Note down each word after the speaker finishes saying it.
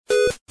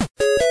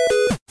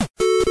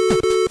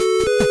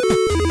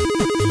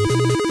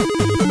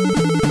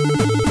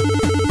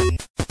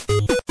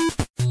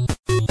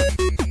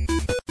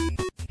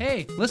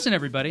listen,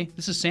 everybody.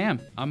 This is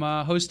Sam. I'm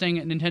hosting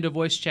Nintendo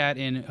Voice Chat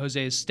in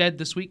Jose's stead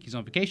this week. He's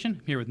on vacation.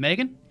 I'm here with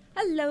Megan.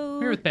 Hello.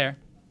 I'm here with Bear.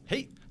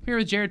 Hey. I'm here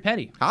with Jared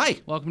Petty. Hi.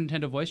 Welcome to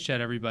Nintendo Voice Chat,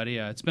 everybody.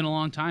 It's been a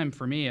long time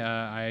for me.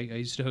 I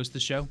used to host the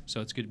show, so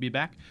it's good to be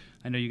back.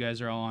 I know you guys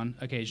are all on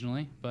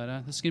occasionally, but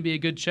this is going to be a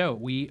good show.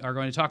 We are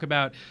going to talk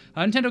about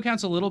Nintendo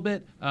accounts a little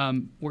bit.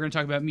 We're going to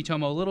talk about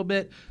Miitomo a little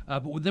bit,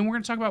 but then we're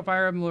going to talk about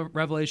Fire Emblem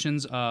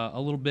Revelations a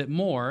little bit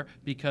more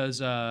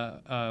because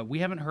we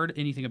haven't heard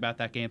anything about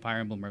that game, Fire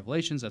Emblem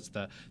Revelations. That's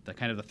the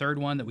kind of the third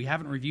one that we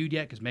haven't reviewed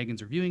yet because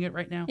Megan's reviewing it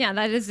right now. Yeah,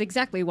 that is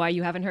exactly why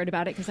you haven't heard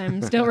about it, because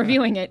I'm still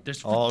reviewing it.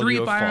 There's all three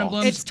your Fire fault.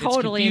 Emblems. It's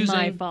totally confusing.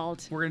 my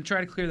fault. We're going to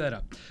try to clear that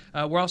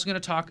up. We're also going to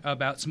talk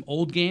about some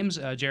old games.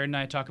 Jared and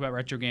I talk about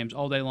retro games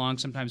all day long.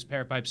 Sometimes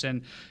pair pipes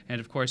in.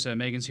 And, of course,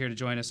 Megan's here to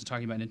join us and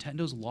talking about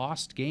Nintendo's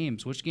lost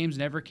games. Which games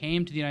never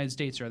came to the United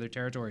States or other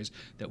territories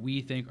that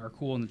we think are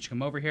cool and that should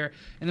come over here.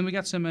 And then we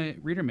got some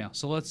reader mail.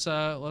 So let's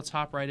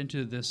hop right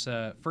into this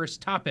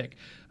first topic.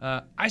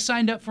 I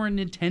signed up for a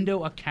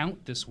Nintendo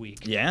account this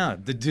week. Yeah.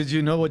 Did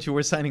you know what you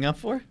were signing up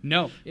for?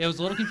 No. It was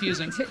a little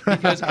confusing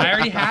because I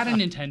already had a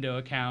Nintendo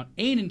account,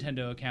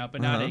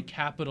 but not a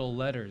capital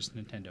letters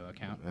Nintendo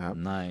account.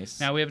 Nice.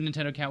 Now we have a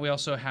Nintendo account. We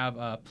also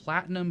have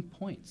platinum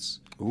points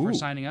for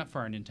signing up for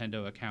our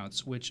Nintendo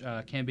accounts, which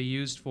can be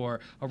used for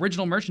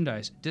original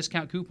merchandise,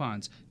 discount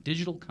coupons,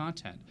 digital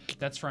content.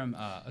 That's from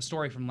a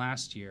story from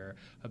last year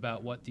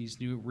about what these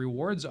new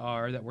rewards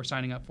are that we're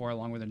signing up for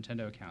along with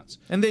Nintendo accounts.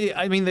 And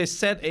they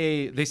set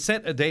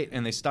a date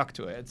and they stuck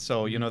to it.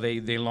 So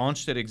they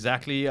launched it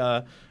exactly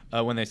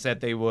when they said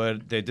they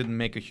would. They didn't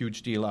make a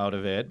huge deal out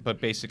of it, but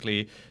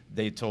basically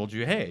they told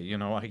you, hey,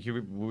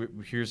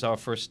 here's our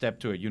first step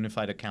to a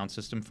unified account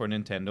system for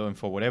Nintendo and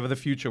for whatever the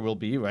future will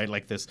be, right?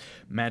 Like this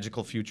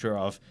magical future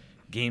of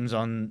games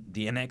on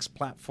the NX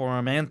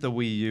platform and the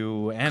Wii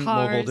U and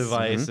Cars. mobile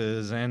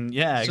devices and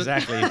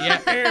exactly. Yeah.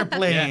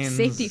 Airplanes.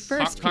 Safety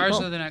first, Cars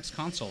people. are the next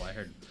console, I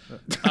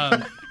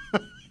heard.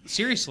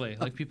 Seriously,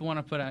 like people want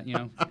to put out,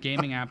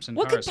 gaming apps in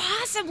What cars. could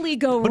possibly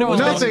go But it wrong?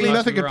 was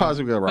Nothing could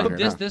possibly go wrong But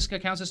here. this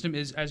account system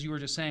is, as you were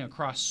just saying,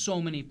 across so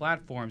many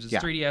platforms. It's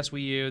Yeah. 3DS,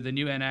 Wii U, the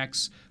new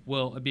NX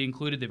will be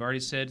included. They've already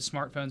said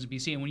smartphones and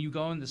PC. And when you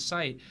go on the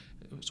site,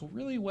 so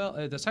really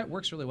well, the site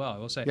works really well, I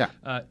will say.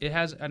 Yeah. It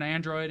has an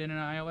Android and an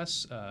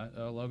iOS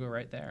logo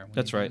right there. when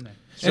That's you go right. in there.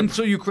 And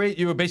so you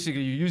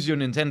use your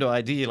Nintendo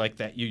ID like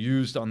that you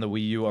used on the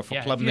Wii U or for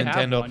Yeah, Club if you have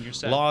Nintendo. one, you're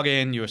set. Log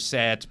in, you're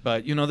set.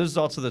 But this is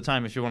also the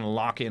time if you want to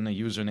lock in a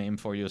username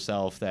for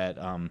yourself that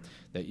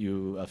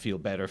you feel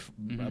better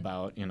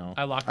about.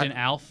 I locked in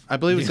Alf. I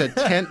believe it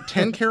said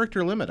 10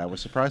 character limit. I was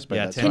surprised by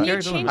that. 10 Can you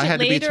character change limit. I it had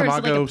to be later, or is it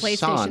like a Tamago-san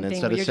PlayStation thing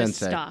instead where of you're just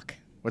Sensei. stuck?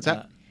 What's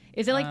that?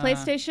 Is it like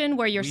PlayStation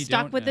where you're we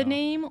stuck don't with the know.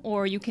 name,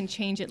 or you can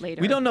change it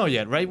later? We don't know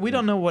yet, right? We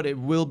don't know what it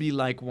will be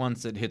like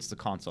once it hits the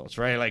consoles,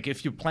 right? Like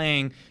if you're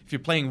playing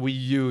Wii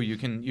U, you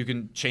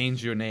can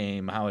change your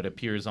name, how it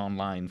appears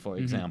online, for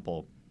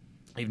example,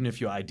 even if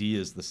your ID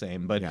is the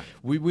same. But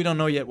we don't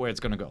know yet where it's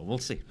going to go. We'll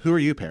see. Who are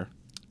you, Pear?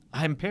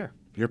 I'm Pear.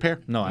 You're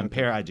Pear? No, I'm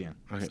Pear IGN.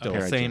 Okay, Still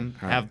Pear same.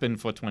 IGN. All right. Have been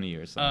for 20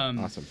 years. So.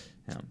 Awesome.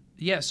 Yeah.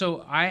 Yeah,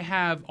 so I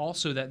have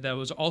also that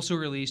was also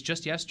released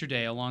just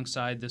yesterday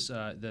alongside this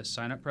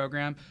sign-up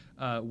program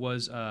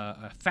was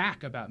a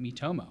FAQ about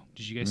Miitomo.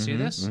 Did you guys see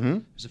this? Mm-hmm.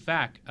 There's a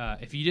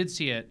FAQ. If you did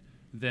see it,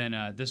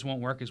 then this won't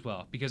work as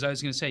well. Because I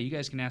was going to say, you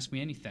guys can ask me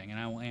anything, and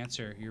I will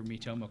answer your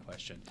Miitomo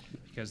question.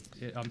 Because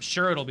I'm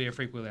sure it'll be a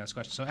frequently asked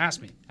question. So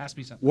ask me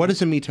something. What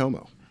is a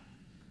Miitomo?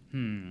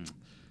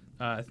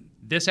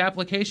 This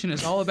application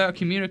is all about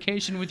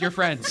communication with your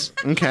friends.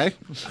 Okay.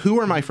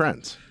 Who are my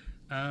friends?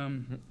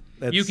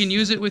 You can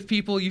use it with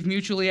people you've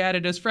mutually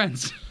added as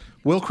friends.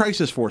 Will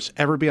Crisis Force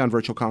ever be on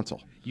Virtual Console?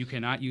 You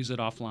cannot use it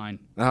offline.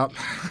 Oh,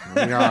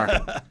 we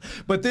are.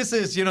 But this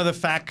is, the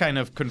fact kind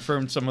of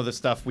confirmed some of the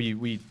stuff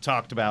we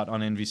talked about on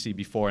NVC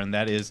before, and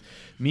that is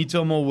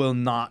Miitomo will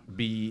not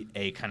be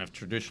a kind of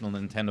traditional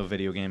Nintendo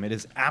video game. It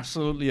is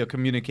absolutely a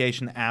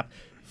communication app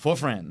for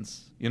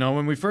friends.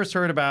 When we first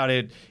heard about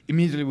it,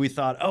 immediately we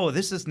thought, oh,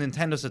 this is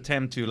Nintendo's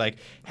attempt to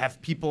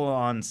have people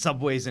on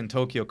subways in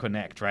Tokyo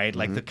connect, right?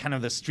 Like the kind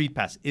of the Street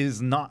Pass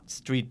is not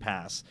Street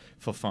Pass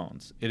for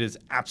phones. It is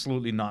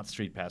absolutely not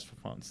Street Pass for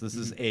phones. This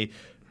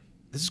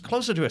is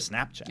closer to a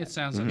Snapchat. It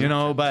sounds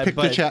like but Pick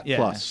the chat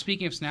plus.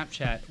 Speaking of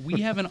Snapchat,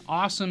 we have an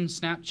awesome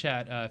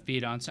Snapchat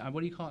feed on. What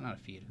do you call it? Not a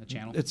feed, a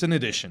channel. It's an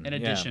edition. An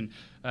edition.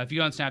 If you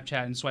go on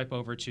Snapchat and swipe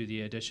over to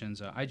the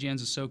editions,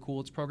 IGN's is so cool.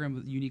 It's programmed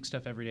with unique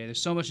stuff every day.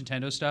 There's so much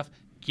Nintendo stuff.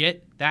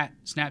 Get that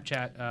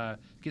Snapchat.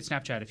 Get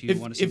Snapchat if you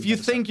want to see. If you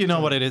Nintendo think stuff. you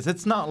know what it is,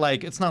 it's not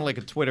like a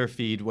Twitter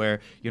feed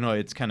where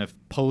it's kind of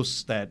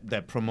posts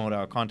that promote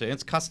our content.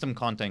 It's custom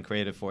content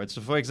created for it.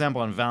 So, for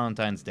example, on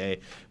Valentine's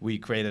Day, we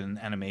created an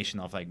animation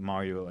of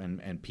Mario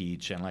and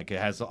Peach, and it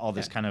has all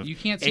this kind of you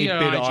can't see it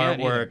 8-bit on IGN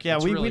either. artwork. Yeah,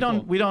 It's we really don't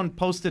cool. we don't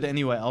post it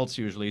anywhere else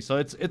usually. So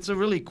it's a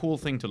really cool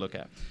thing to look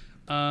at.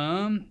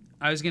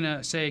 I was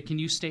gonna say, can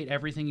you state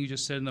everything you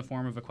just said in the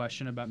form of a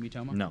question about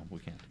Miitomo? No, we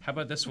can't. How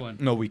about this one?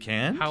 No, we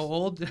can. How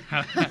old?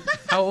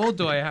 How old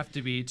do I have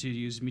to be to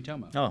use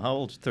Miitomo? Oh, how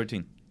old?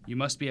 13. you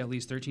must be at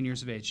least 13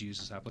 years of age to use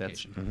this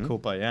application.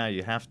 Copa, yeah,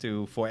 you have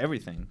to for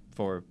everything,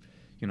 for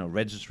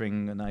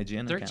registering an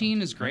IGN 13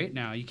 account. is great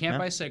now. You can't Yeah.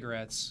 buy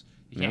cigarettes.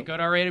 You can't go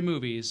to R-rated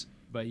movies,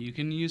 but you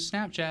can use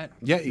Snapchat.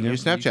 Yeah, you can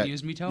use Snapchat. You can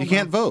use Mitomo. You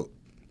can't vote.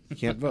 You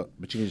can't vote,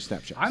 but you can use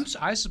Snapchat.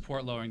 I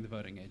support lowering the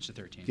voting age to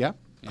 13. Yeah.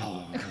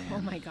 Oh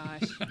my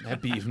gosh.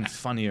 That'd be even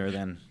funnier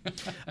then.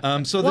 Well,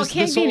 This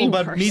can't be all any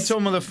about worse.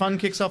 Mitomo, the fun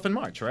kicks off in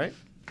March, right?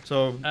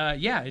 So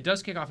Yeah, it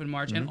does kick off in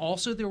March, and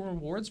also the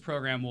rewards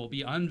program will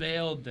be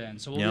unveiled then.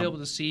 So we'll be able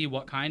to see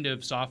what kind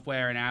of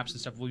software and apps and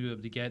stuff we'll be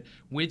able to get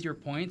with your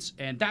points,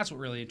 and that's what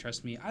really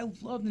interests me. I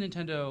love the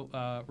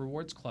Nintendo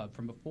Rewards Club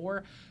from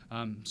before.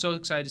 So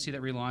excited to see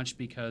that relaunch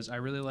because I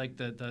really like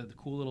the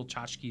cool little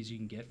tchotchkes you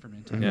can get from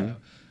Nintendo.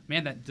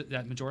 Man,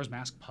 that Majora's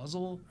Mask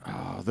puzzle.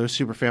 Oh, those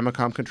Super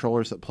Famicom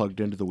controllers that plugged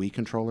into the Wii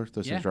controller,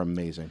 those things are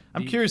amazing.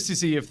 I'm curious to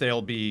see if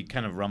there'll be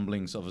kind of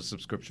rumblings of a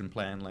subscription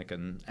plan like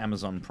an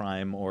Amazon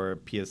Prime or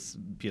PS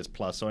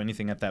Plus or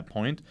anything at that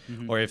point,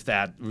 or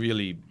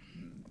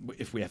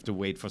if we have to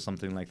wait for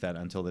something like that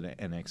until the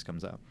NX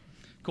comes out.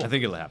 Cool. I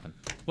think it'll happen.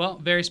 Well,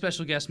 very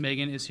special guest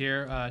Megan is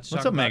here to talk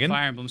up, about Megan?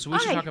 Fire Emblem. So we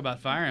should Hi. talk about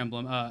Fire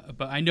Emblem.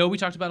 But I know we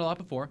talked about it a lot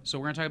before, so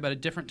we're going to talk about a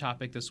different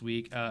topic this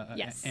week.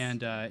 Yes.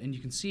 And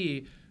you can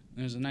see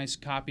there's a nice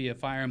copy of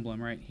Fire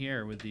Emblem right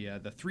here with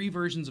the 3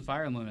 versions of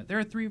Fire Emblem. There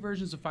are 3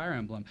 versions of Fire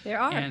Emblem. There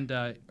are. And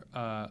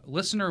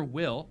listener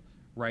Will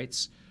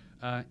writes,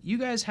 you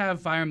guys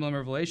have Fire Emblem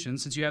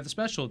Revelations since you have the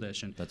special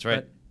edition. That's right.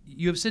 But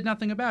you have said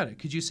nothing about it.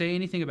 Could you say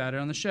anything about it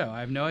on the show?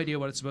 I have no idea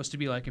what it's supposed to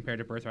be like compared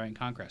to Birthright and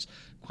Conquest.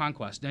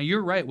 Now,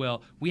 you're right,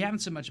 Will. We haven't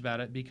said much about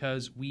it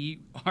because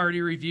we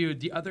already reviewed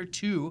the other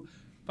 2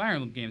 Fire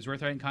Emblem games,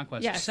 Birthright and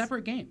Conquest. Yes.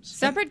 Separate games.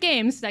 Separate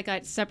games that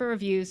got separate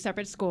reviews,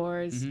 separate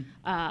scores,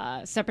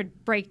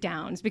 separate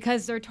breakdowns,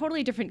 because they're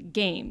totally different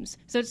games.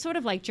 So it's sort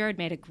of like Jared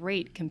made a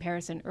great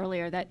comparison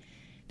earlier that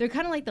they're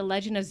kind of like the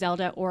Legend of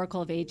Zelda,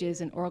 Oracle of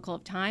Ages, and Oracle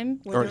of Time.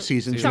 Or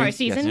Seasons. Sorry, Yes,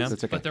 Seasons. yes,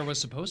 that's okay. But there was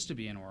supposed to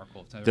be an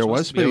Oracle. There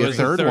was supposed to be to a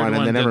third one,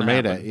 and they never didn't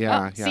made happen. it.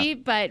 Yeah, yeah. See,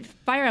 but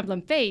Fire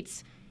Emblem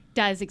Fates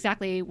does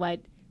exactly what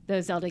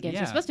the Zelda games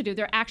Yeah. are supposed to do.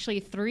 They're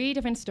actually 3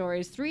 different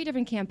stories, 3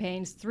 different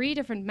campaigns, 3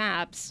 different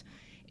maps.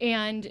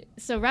 And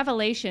so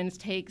Revelations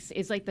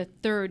is like the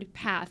third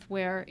path,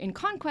 where in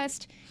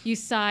Conquest, you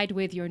side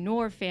with your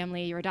Nor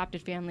family, your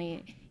adopted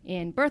family.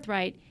 In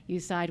Birthright, you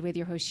side with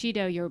your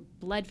Hoshido, your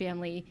blood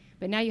family.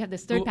 But now you have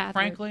this third Who, path.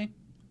 where- frankly,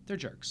 they're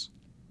jerks.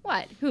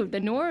 What? Who?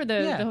 The Nor or the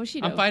Yeah,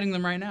 Hoshido? I'm fighting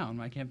them right now in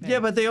my campaign. Yeah,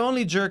 but they're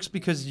only jerks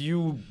because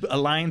you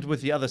aligned with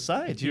the other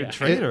side. You're a Yeah.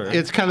 traitor.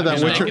 It's kind of I'm that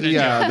just Witcher, making a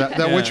joke.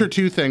 that Yeah. Witcher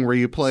 2 thing where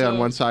you play on So-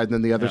 one side and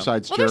then the other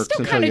side's well, they're jerks still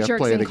until kind you of have to jerks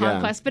play it in again.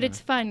 Conquest, but it's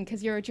fun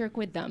because you're a jerk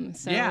with them.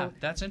 So Yeah,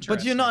 that's interesting.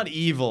 But you're not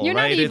evil, You're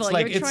not right? evil, It's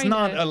like you're it's trying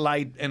not to- a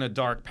light and a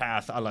dark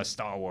path a la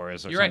Star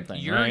Wars or You're right.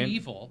 something. You're right?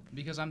 evil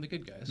because I'm the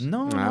good guys.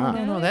 No, Ah.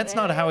 no, that's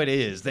not how it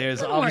is. There's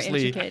A little more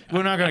obviously intricate.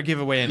 we're not going to give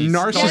away any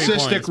Narcissistic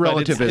story points, but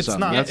relativism. It's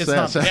not. That's- It's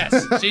not.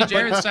 that's- Yes. See,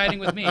 Jared's siding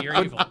with me.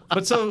 You're evil.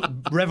 But so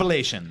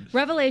Revelation.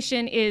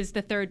 Revelation is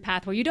the third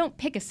path where you don't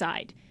pick a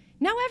side.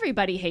 Now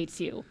everybody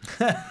hates you.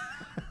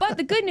 But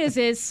the good news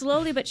is,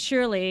 slowly but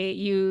surely,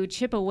 you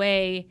chip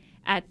away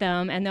at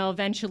them, and they'll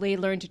eventually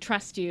learn to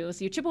trust you.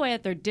 So you chip away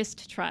at their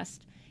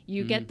distrust.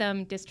 You get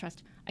them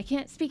distrust. I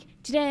can't speak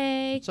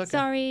today. It's okay.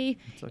 Sorry.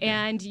 It's okay.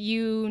 And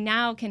you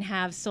now can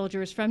have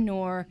soldiers from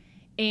Nor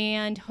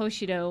and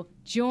Hoshido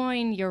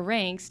join your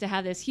ranks to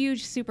have this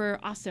huge, super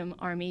awesome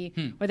army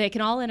where they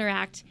can all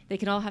interact. They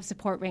can all have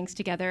support ranks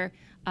together.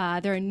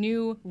 There are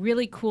new,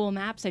 really cool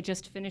maps. I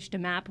just finished a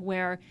map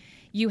where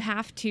you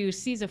have to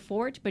seize a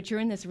fort, but you're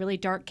in this really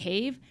dark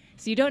cave,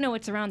 so you don't know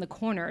what's around the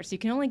corner. So you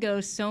can only go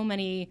so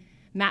many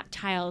map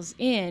tiles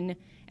in,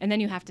 and then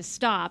you have to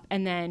stop,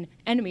 and then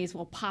enemies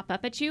will pop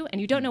up at you, and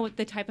you don't know what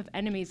the type of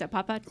enemies that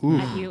pop up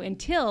at you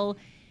until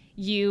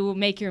you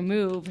make your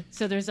move.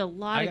 So there's a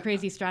lot of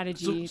crazy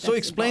strategy. So that's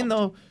explain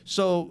involved. though.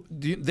 So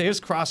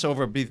there's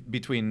crossover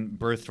between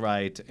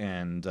Birthright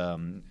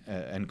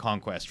and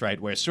Conquest, right?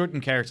 Where certain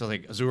characters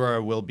like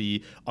Azura will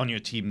be on your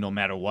team no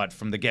matter what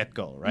from the get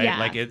go, right? Yeah.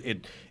 Like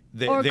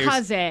Or there's,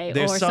 Kaze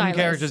there's or some Silas.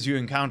 characters you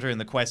encounter in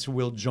the quest who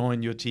will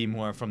join your team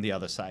who are from the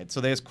other side.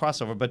 So there's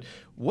crossover. But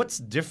what's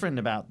different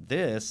about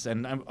this,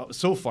 and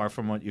so far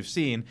from what you've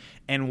seen,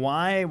 and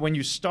why when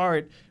you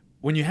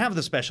have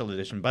the special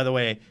edition, by the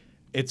way,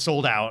 it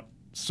sold out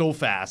so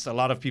fast. A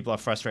lot of people are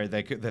frustrated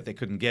that they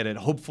couldn't get it.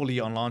 Hopefully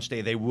on launch day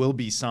there will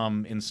be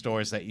some in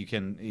stores that you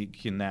can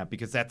nab,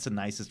 because that's the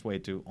nicest way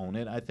to own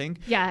it, I think.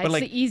 Yeah, but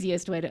it's the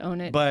easiest way to own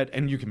it.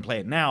 and you can play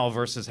it now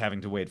versus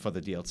having to wait for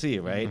the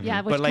DLC, right? yeah,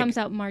 which But comes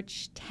out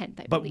March 10th,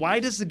 I But believe. why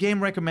does the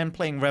game recommend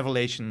playing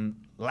Revelation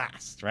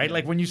last, right?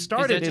 Like when you Is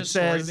start that it just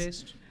says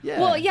story-based?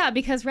 yeah. Well, yeah,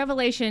 because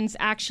Revelations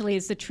actually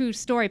is the true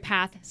story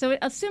path. So it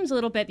assumes a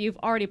little bit that you've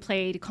already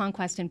played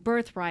Conquest and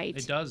Birthright.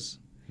 It does.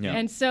 Yeah.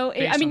 And so,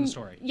 Based I mean, on the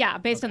story. yeah,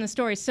 based on the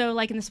story. So,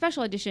 like in the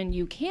special edition,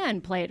 you can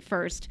play it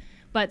first,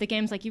 but the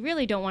game's like, you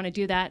really don't want to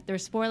do that.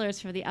 There's spoilers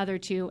for the other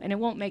two, and it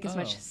won't make as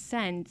much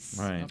sense.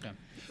 Right. Okay.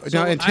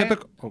 Now,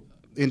 So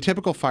in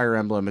typical Fire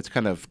Emblem, it's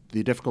kind of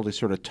the difficulty is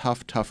sort of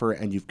tougher,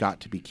 and you've got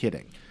to be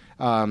kidding.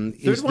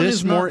 Is one this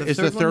is not- more? the Is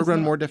the third one third is one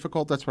not. more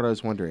difficult? That's what I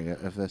was wondering.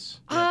 If this.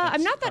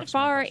 I'm not that that's my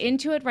far question.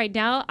 into it right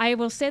now. I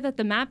will say that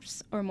the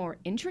maps are more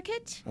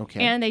intricate.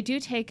 Okay. And they do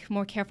take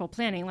more careful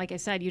planning. Like I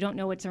said, you don't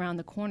know what's around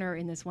the corner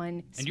in this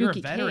one And you're a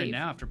spooky veteran cave.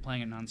 now after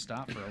playing it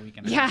nonstop for a week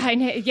and a Yeah, half. I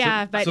know,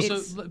 yeah, but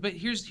But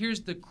here's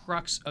the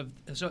crux of.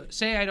 So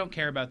say I don't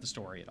care about the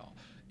story at all,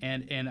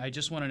 and I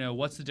just want to know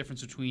what's the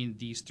difference between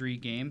these three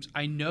games.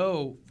 I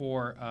know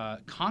for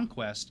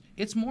Conquest,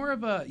 it's more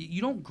of a,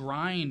 you don't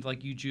grind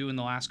like you do in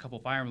the last couple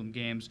Fire Emblem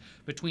games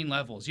between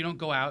levels. You don't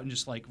go out and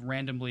just like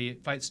randomly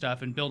fight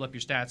stuff and build up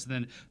your stats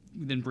and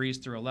then breeze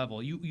through a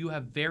level. You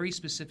have very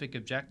specific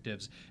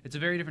objectives. It's a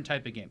very different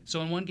type of game.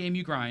 So in one game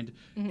you grind,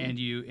 and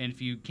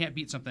if you can't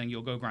beat something,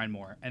 you'll go grind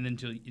more, and then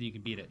until you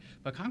can beat it.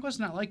 But Conquest is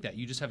not like that.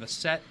 You just have a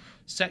set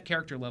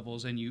character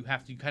levels, and you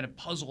have to kind of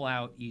puzzle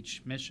out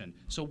each mission.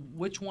 So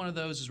which one of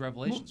those is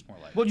Revelations more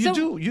like? Well,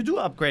 So- you do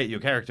upgrade your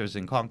characters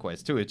in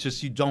Conquest too. It's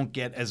just you don't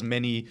get as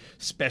many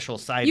special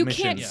side you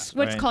missions. can't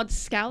what's right? called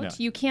scout. Yeah.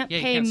 You can't Yeah,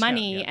 you pay can't scout.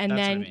 money Yeah, and that's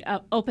what I then mean.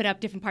 open up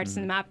different parts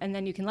in the map, and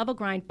then you can level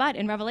grind. But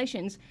in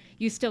Revelations,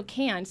 you still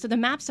can. So the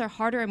maps are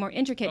harder and more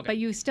intricate, Okay. but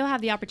you still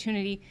have the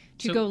opportunity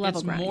to So go level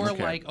it's grind. more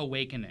Okay. like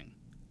Awakening,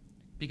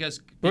 because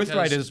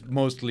Birthright is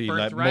mostly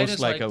Birthright most is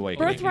like like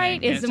Awakening. Birthright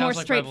And is it the more sounds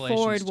like straightforward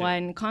Revelations, too.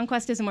 one.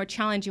 Conquest is a more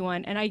challenging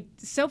one, and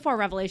so far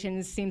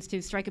Revelations seems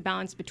to strike a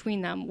balance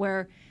between them,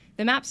 where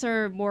the maps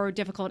are more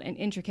difficult and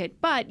intricate,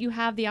 but you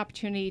have the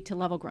opportunity to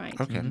level grind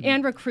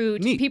and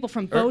recruit Neat. people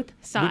from both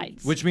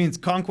sides. Which means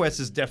Conquest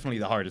is definitely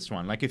the hardest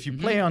one. Like if you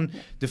play on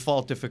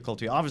default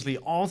difficulty, obviously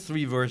all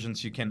three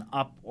versions you can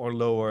up or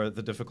lower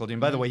the difficulty. And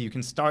by the way, you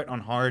can start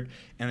on hard,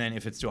 and then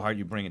if it's too hard,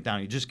 you bring it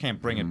down. You just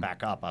can't bring it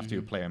back up after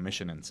you play a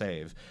mission and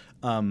save.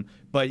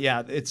 But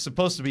yeah, it's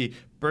supposed to be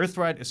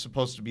Birthright is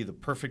supposed to be the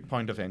perfect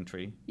point of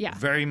entry. Yeah.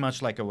 Very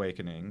much like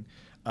Awakening.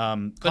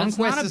 But Conquest it's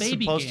not a is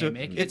baby supposed game.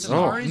 to. It's as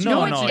hard as you no,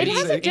 want no. it to it be.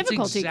 has a It's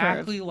difficulty curve.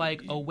 exactly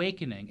like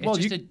Awakening. It's Well,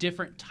 just you- a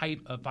different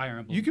type of Fire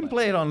Emblem. You can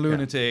play it on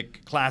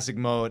Lunatic Classic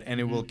mode, and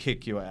it will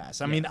kick your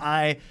ass. I mean,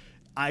 I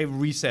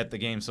reset the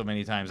game so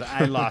many times.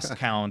 I lost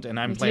count, and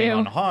I'm Me playing too.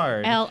 on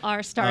hard.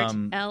 LR start,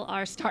 Um,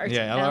 LR start.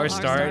 Yeah, LR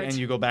start, and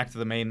you go back to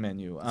the main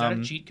menu. Is that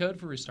a cheat code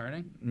for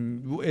restarting?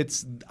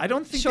 It's. I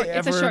don't think Short- they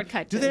it's a ever.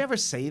 shortcut Do to- they ever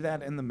say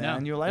that in the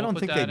manual? I we'll don't put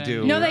think they that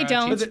do. in No, your, they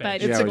don't, cheats But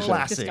page. it's Yeah, a we did.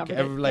 classic. Discovered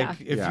Every, it, like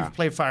yeah. if Yeah. you've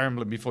played Fire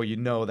Emblem before, you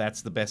know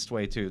that's the best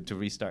way to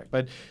restart.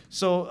 But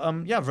so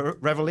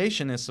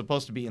Revelation is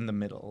supposed to be in the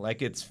middle.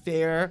 Like it's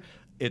fair.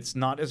 It's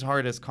not as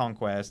hard as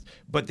Conquest,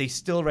 but they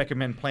still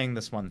recommend playing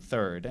this one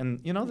third.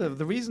 And you know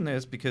the reason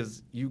is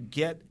because you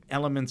get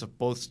elements of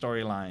both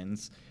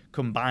storylines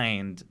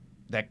combined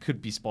that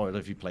could be spoiled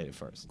if you played it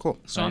first. Cool.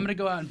 So I'm going to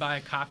go out and buy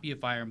a copy of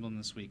Fire Emblem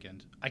this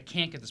weekend. I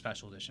can't get the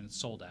special edition. It's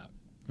sold out.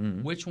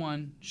 Which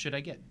one should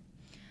I get?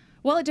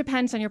 Well, it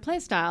depends on your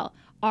playstyle.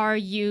 Are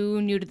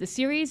you new to the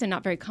series and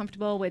not very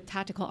comfortable with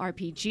tactical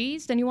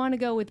RPGs? Then you want to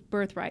go with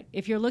Birthright.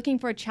 If you're looking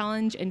for a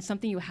challenge and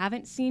something you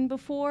haven't seen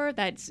before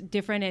that's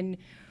different and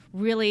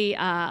really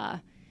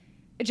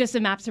just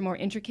the maps are more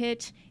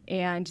intricate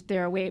and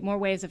there are more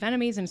waves of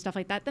enemies and stuff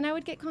like that, then I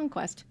would get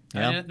Conquest.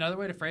 Yeah. And another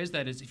way to phrase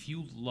that is if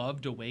you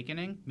loved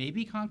Awakening,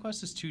 maybe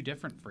Conquest is too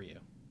different for you.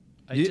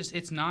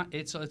 It's not.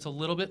 It's a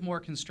little bit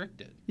more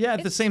constricted. Yeah.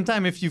 At the same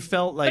time, if you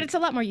felt like But it's a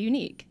lot more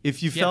unique.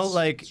 if you Yes, felt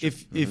like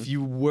that's true. if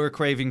you were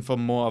craving for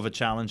more of a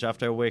challenge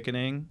after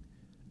Awakening,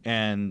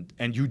 and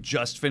you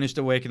just finished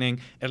Awakening,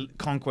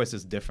 Conquest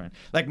is different.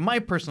 Like my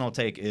personal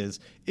take is,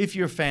 if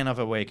you're a fan of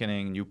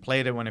Awakening, you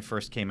played it when it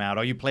first came out,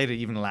 or you played it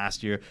even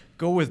last year,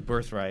 go with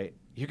Birthright.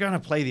 You're gonna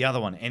play the other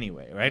one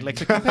anyway, right? Like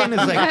the campaign is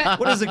like,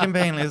 what is the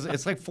campaign?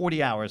 It's like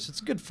 40 hours. It's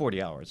a good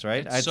 40 hours,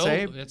 right? It's I'd so,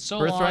 say it's so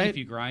Birthright. long if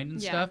you grind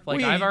and Yeah. stuff. Like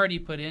Well, yeah, I've you- already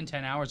put in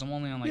 10 hours. I'm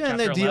only on like Yeah, and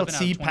chapter there are 11 out of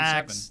DLC 27.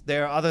 packs.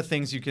 There are other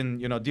things you can,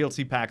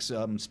 DLC packs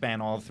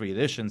span all three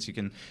editions. You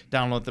can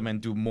download them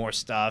and do more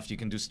stuff. You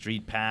can do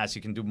Street Pass.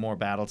 You can do more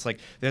battles. Like,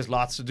 there's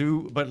lots to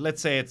do. But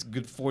let's say it's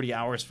good 40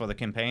 hours for the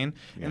campaign.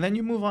 And then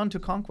you move on to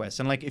Conquest.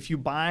 And, like, if you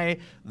buy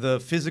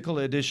the physical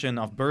edition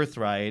of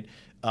Birthright,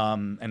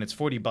 and it's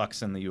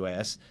 $40 in the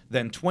US,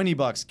 then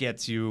 $20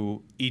 gets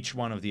you each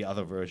one of the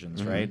other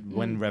versions, right?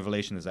 When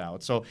Revelation is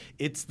out. So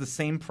it's the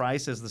same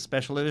price as the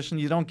special edition.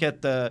 You don't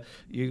get the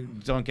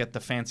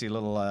fancy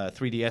little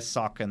 3DS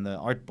sock and the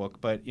art book,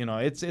 but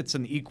it's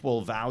an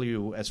equal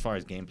value as far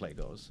as gameplay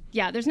goes.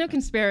 Yeah, there's no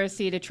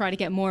conspiracy to try to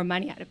get more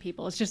money out of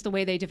people. It's just the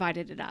way they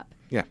divided it up.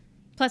 Yeah.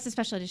 Plus, the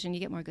special edition, you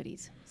get more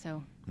goodies.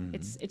 So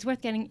it's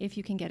worth getting if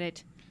you can get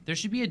it. There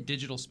should be a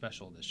digital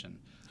special edition.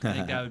 I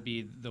think that would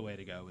be the way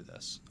to go with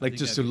this. I Like think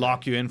just to that'd be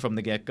lock you in from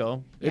the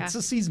get-go. Yeah. It's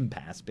a season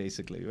pass,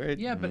 basically, right?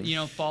 Yeah, but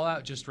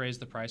Fallout just raised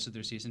the price of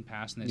their season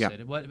pass, and they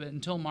said, but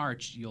until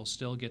March, you'll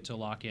still get to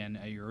lock in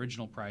at your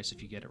original price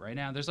if you get it right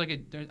now. There's like I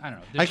don't know.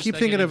 I keep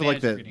thinking of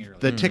like the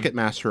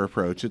Ticketmaster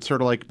approach. It's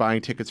sort of like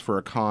buying tickets for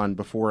a con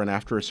before and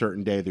after a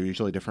certain day. They're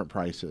usually different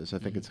prices. I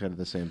think it's kind of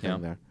the same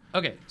thing there.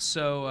 Okay,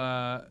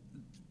 so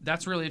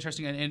that's really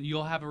interesting, and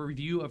you'll have a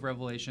review of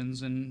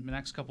Revelations in the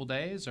next couple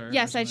days, or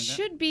Yes, something it like that?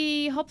 should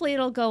be. Hopefully,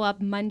 it'll go up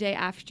Monday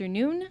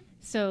afternoon.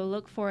 So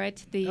look for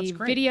it. The That's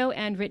great. video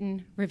and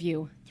written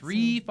review.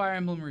 3 Fire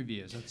Emblem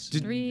reviews. That's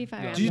 3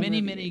 Fire Emblem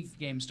many reviews.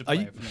 games to Are play.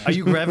 you, from that. are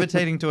you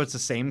gravitating towards the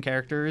same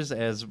characters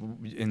as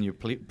in your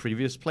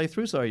previous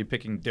playthroughs, or are you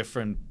picking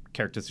different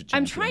characters to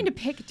champion? I'm trying to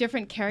pick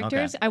different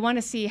characters. Okay. I want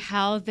to see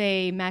how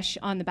they mesh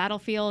on the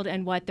battlefield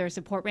and what their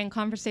support rank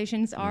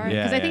conversations are.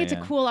 Yeah, Because I think yeah, it's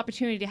yeah. a cool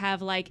opportunity to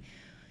have, like,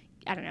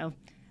 I don't know,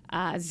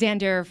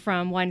 Xander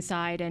from one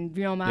side and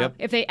Ryoma. Yep.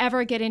 If they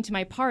ever get into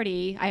my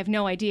party, I have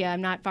no idea.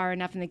 I'm not far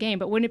enough in the game.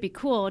 But wouldn't it be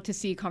cool to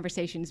see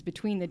conversations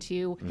between the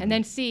two and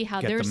then see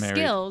how Get their them married.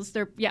 skills,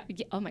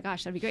 oh my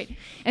gosh, that'd be great.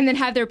 And then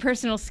have their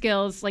personal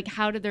skills, like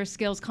how do their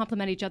skills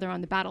complement each other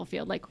on the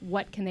battlefield? Like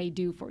what can they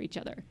do for each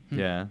other?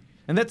 Yeah.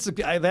 And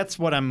that's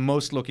what I'm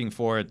most looking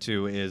forward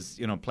to is,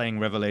 playing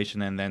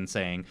Revelation and then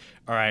saying,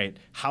 all right,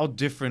 how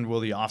different will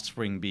the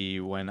offspring be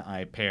when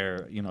I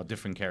pair,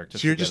 different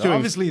characters So you're just together? doing-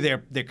 Obviously,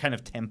 they're kind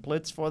of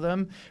templates for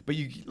them, but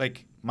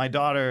my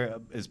daughter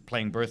is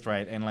playing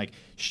Birthright, and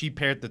she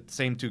paired the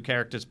same 2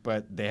 characters,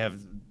 but they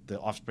have the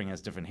offspring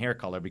has different hair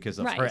color because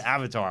of her Right.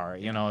 avatar,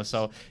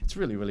 so it's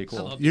really, really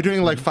cool. love You're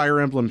doing like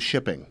Fire Emblem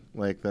shipping.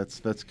 Like that's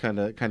kind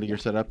of your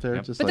setup there.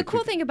 Yep. Just But like the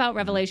cool thing about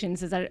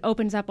Revelations is that it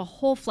opens up a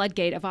whole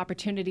floodgate of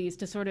opportunities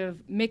to sort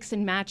of mix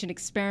and match and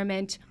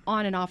experiment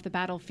on and off the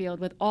battlefield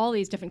with all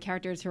these different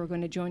characters who are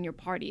going to join your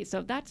party.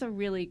 So that's a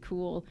really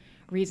cool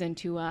reason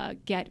to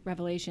get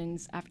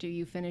Revelations after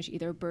you finish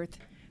either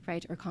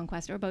Birthright or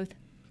Conquest or both.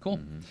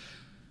 Cool.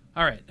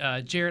 All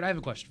right, Jared, I have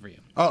a question for you.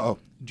 Uh-oh.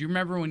 Do you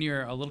remember when you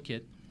were a little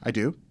kid, I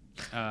do.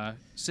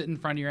 sit in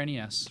front of your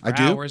NES for I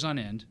do. hours on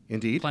end,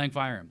 Indeed. playing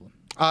Fire Emblem?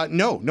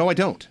 No, I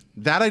don't.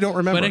 That I don't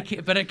remember.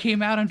 But it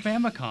came out on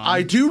Famicom.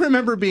 I do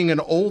remember being an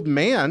old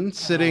man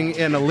sitting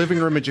in a living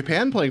room in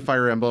Japan playing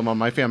Fire Emblem on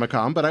my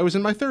Famicom, but I was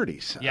in my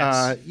 30s.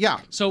 Yes. Yeah.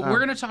 So we're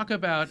going to talk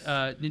about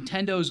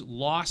Nintendo's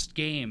lost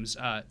games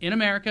in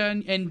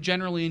America and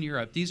generally in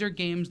Europe. These are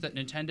games that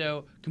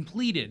Nintendo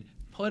completed,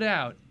 put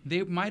out.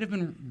 They might have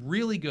been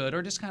really good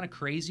or just kind of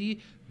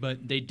crazy,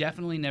 but they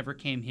definitely never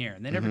came here.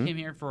 And they never came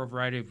here for a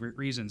variety of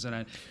reasons.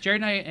 And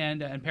Jared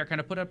and I and Per kind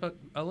of put up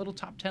a little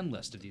top 10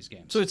 list of these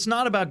games. So it's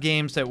not about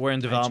games that were in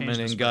development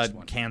changed this and first got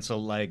one.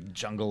 canceled like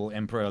Jungle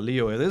Emperor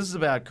Leo. This is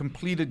about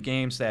completed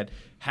games that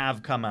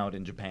have come out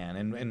in Japan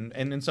and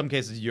in some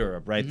cases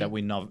Europe, right? That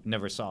we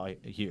never saw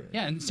here.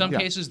 Yeah, in some Yeah.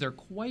 cases, they're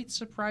quite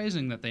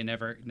surprising that they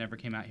never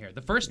came out here.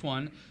 The first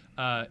one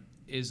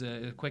is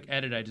a quick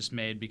edit I just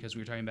made because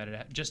we were talking about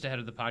it just ahead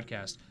of the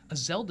podcast. A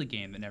Zelda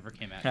game that never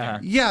came out here.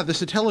 Yeah, the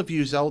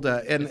Satellaview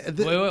Zelda. And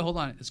Wait, hold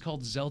on. It's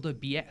called Zelda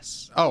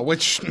BS. oh,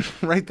 which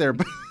right there.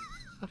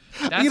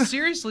 That's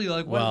seriously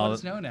like what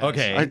it's known as.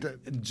 Okay.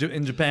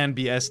 In Japan,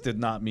 BS did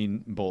not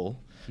mean bull.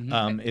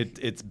 Mm-hmm.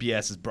 It's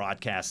BS is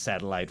broadcast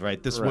satellite,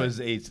 right? This Right. was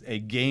a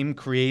game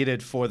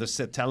created for the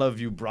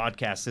Satellaview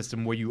broadcast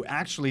system where you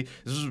actually,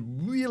 this was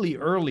really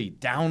early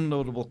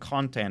downloadable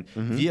content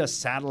via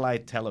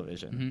satellite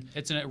television.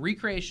 It's a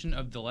recreation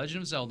of The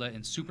Legend of Zelda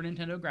in Super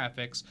Nintendo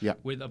graphics Yeah.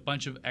 with a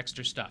bunch of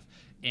extra stuff.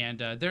 And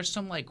there's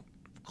some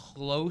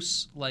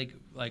close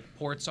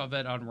ports of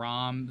it on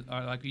ROM.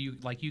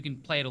 You can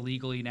play it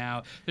illegally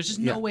now. There's just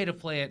no Yeah. way to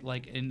play it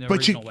in the But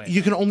original way.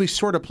 you can only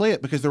sort of play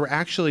it because there were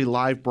actually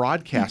live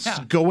broadcasts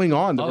Yeah. going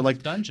on that Of were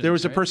like dungeons, there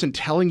was a right? person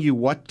telling you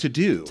what to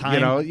do. With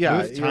you're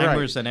right.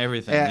 timers and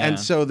everything. And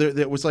yeah. so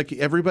there was like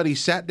everybody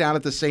sat down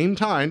at the same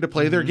time to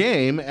play their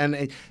game,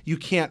 and you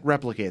can't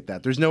replicate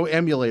that. There's no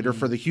emulator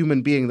for the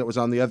human being that was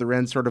on the other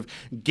end, sort of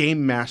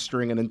game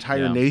mastering an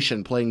entire Yeah.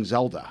 nation playing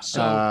Zelda.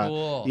 So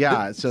cool.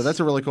 Yeah, so that's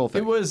a really cool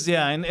thing. It was,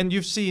 and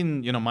you've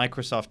seen,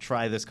 Microsoft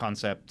try this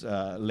concept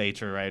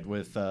later, right,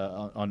 with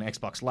on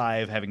Xbox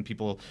Live, having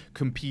people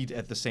compete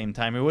at the same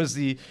time. It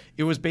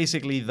was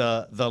basically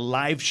the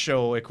live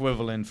show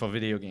equivalent for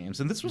video games,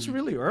 and this was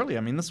really early.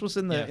 I mean, this was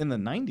in the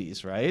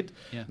 90s, right?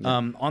 Yeah.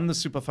 On the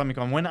Super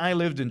Famicom. When I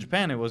lived in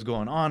Japan, it was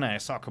going on. I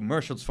saw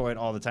commercials for it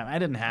all the time. I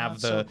didn't have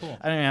so cool.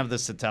 I didn't have the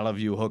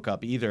Satellaview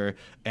hookup either,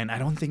 and I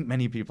don't think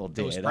many people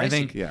did. was I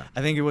think pricey.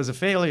 I think it was a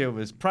failure. It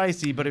was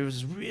pricey, but it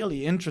was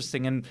really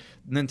interesting. And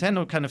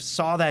Nintendo kind of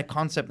saw that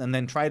concept and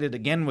then tried it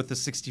again with the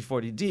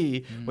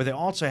 6040D, where they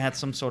also had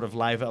some sort of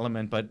live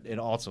element, but it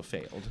also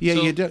failed. Yeah,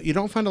 So- you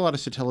don't find a lot of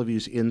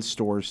Satellaviews in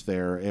stores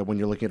there when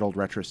you're looking at old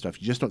retro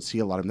stuff. You just don't see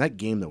a lot of them. That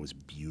game, though, was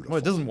beautiful. Well,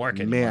 it doesn't work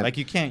anymore. Man. Like,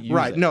 you can't use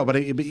right, it. no, but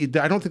I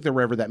don't think there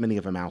were ever that many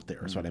of them out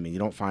there, is what I mean. You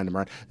don't find them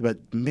around. But,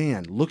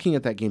 man, looking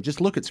at that game,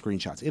 just look at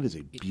screenshots. It is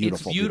a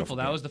beautiful, It's beautiful.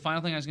 That game. was the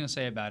final thing I was going to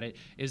say about it,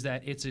 is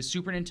that it's a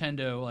Super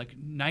Nintendo,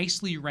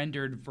 nicely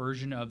rendered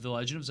version of The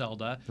Legend of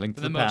Zelda Link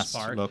for to the the most Past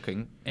part. looking.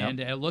 Yep. And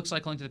it looks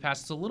like Link to the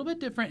Past. It's a little bit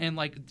different, and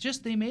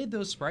just they made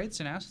those sprites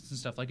and assets and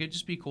stuff. It'd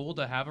just be cool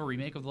to have a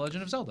remake of The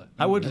Legend of Zelda.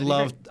 I would That'd be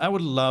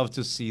great. love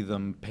to see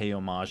them pay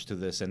homage to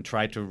this and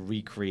try to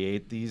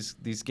recreate these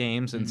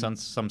games in some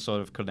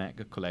sort of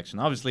collection.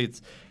 Obviously,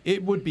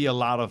 it would be a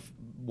lot of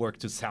work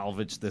to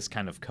salvage this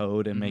kind of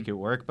code and make it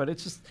work. But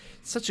it's just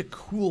such a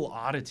cool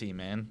oddity,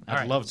 man.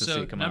 I'd love to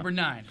see it come number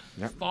out.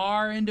 9,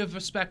 far end of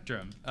a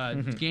spectrum,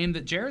 game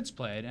that Jared's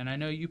played, and I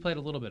know you played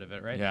a little bit of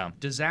it, right? Yeah.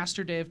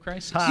 Disaster Day of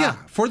Crisis. Yeah,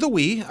 for the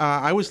Wii.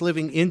 I was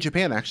living in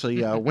Japan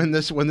actually when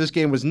this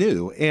game was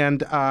new,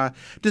 and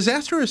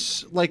Disaster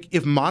is like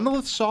if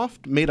Monolith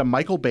Soft made a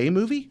Michael Bay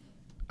movie.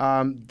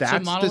 That's so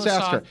Monolith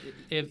Disaster. Soft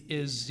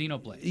is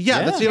Xenoblade.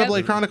 Yeah, that's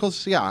Xenoblade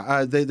Chronicles.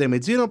 Yeah, they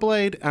made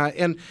Xenoblade,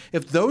 and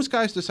if those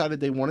guys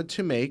decided they wanted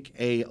to make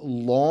a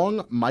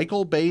long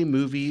Michael Bay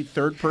movie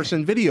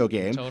third-person video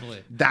game,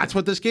 that's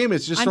what this game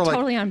is. Just I'm sort of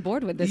totally on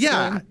board with this.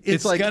 Yeah, game.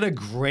 It's like got a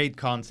great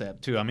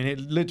concept too. I mean,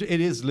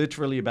 it is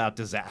literally about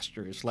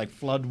disasters, like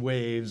flood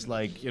waves,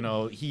 like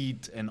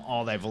heat and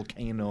all that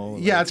volcano.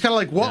 Yeah, it's kind of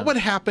like what would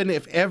happen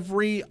if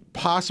every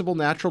possible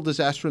natural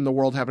disaster in the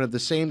world happened at the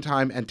same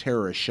time and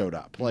terrorists showed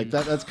up. Like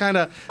that's kind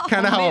of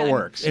how it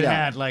works. It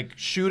had like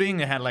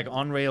shooting, it had like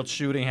on-rail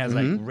shooting, it has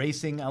like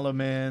racing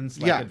elements,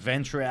 like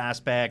adventure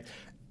aspect.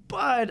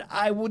 But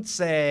I would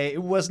say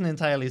it wasn't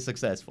entirely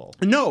successful.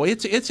 No,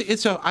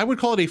 it's I would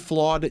call it a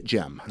flawed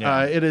gem.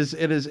 Yeah.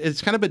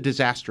 It's kind of a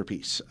disaster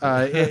piece.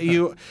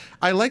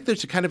 I like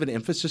there's a kind of an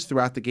emphasis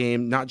throughout the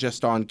game, not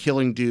just on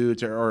killing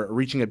dudes or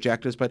reaching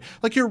objectives, but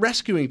like you're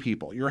rescuing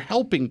people, you're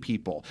helping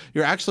people,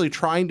 you're actually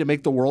trying to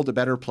make the world a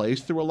better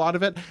place through a lot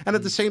of it. And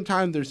at the same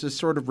time, there's this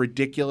sort of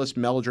ridiculous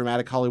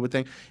melodramatic Hollywood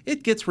thing.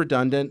 It gets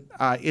redundant.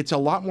 It's a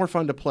lot more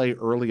fun to play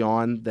early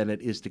on than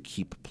it is to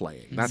keep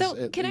playing.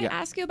 Can I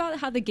ask you about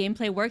how the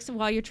gameplay works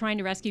while you're trying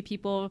to rescue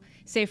people,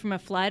 say from a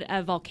flood,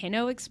 a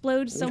volcano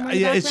explodes somewhere?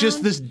 Yeah, it's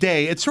just this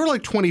day. It's sort of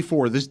like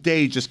 24. This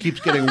day just keeps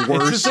getting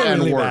worse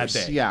and really worse.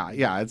 bad day.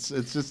 Yeah. It's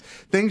just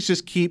things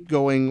just keep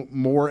going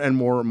more and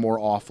more and more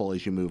awful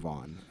as you move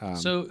on.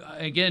 So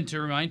again, to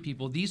remind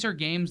people, these are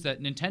games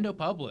that Nintendo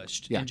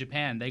published in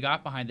Japan. They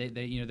got behind.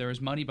 There was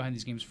money behind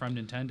these games from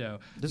Nintendo.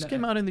 This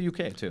came out in the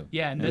UK too.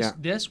 Yeah, and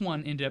this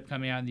one ended up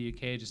coming out in the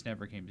UK. It just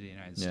never came to the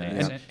United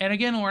States. And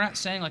again, we're not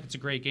saying like it's a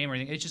great game or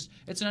anything.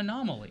 It's an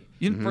anomaly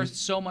for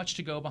so much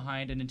to go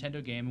behind a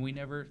Nintendo game, and we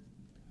never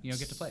get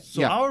to play it.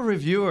 So our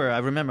reviewer, I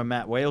remember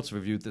Matt Wales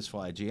reviewed this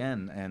for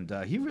IGN,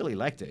 and he really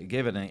liked it. He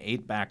gave it an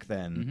 8 back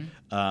then.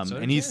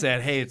 And he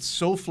said, hey, it's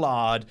so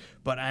flawed,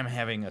 but I'm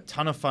having a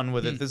ton of fun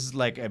with it. This is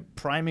like a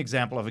prime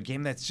example of a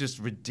game that's just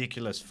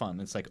ridiculous fun.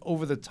 It's like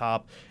over the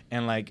top,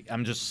 and like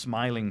I'm just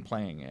smiling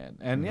playing it.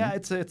 And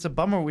it's a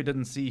bummer we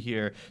didn't see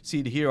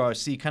it here or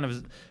see kind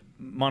of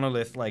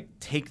Monolith like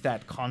take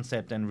that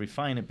concept and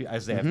refine it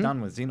as they have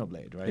done with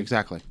Xenoblade, right?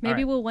 Exactly.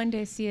 Maybe we'll one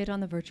day see it on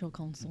the Virtual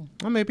Console.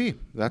 Well, maybe.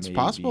 That's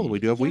possible. We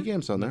do have Wii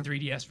games on there.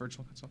 3DS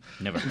Virtual Console.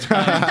 Never.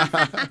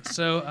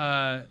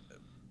 So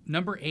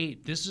number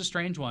 8, this is a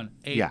strange one.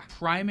 A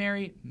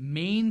primary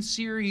main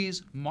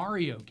series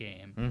Mario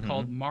game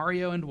called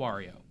Mario and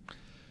Wario.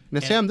 Now,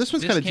 Sam, this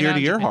one's kind of dear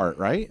to your heart,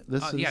 right?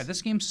 Yeah,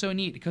 this game's so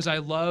neat because I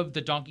love the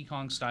Donkey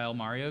Kong style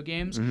Mario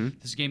games.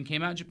 This game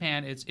came out in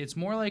Japan. It's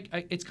more like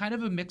it's kind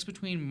of a mix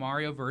between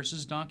Mario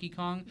versus Donkey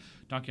Kong.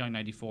 Donkey Kong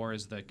 94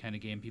 is the kind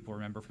of game people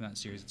remember from that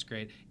series. It's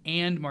great.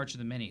 And March of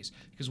the Minis.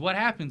 Because what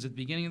happens at the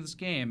beginning of this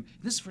game,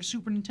 this is for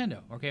Super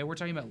Nintendo, okay? We're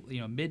talking about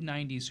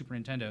mid-90s Super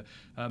Nintendo.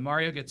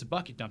 Mario gets a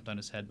bucket dumped on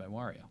his head by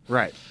Wario.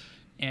 Right.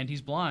 And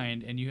he's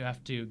blind, and you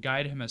have to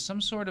guide him as some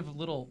sort of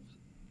little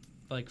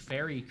like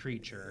fairy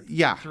creature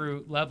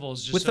through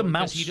levels just with the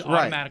mouse. He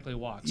automatically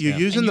walks. You're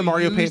using the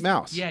Mario Paint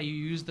mouse. Yeah, you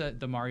use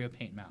the Mario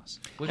Paint mouse,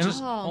 which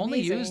is only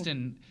used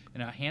in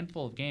a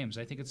handful of games.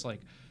 I think it's like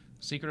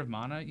Secret of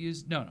Mana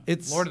used. No,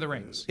 it's Lord of the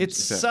Rings.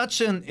 It's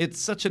such an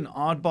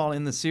oddball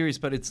in the series,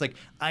 but it's like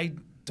I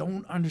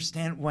don't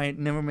understand why it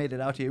never made it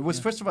out here. It was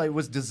first of all, it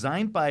was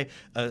designed by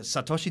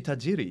Satoshi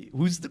Tajiri,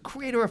 who's the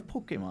creator of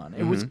Pokemon.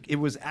 It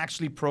was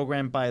actually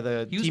programmed by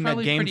the team at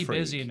Game Freak. He was probably pretty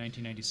busy in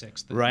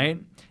 1996, right?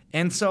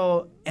 And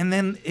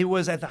then it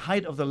was at the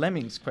height of the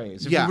Lemmings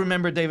craze. If you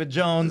remember David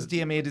Jones,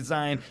 DMA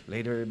Design,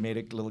 later made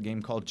a little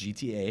game called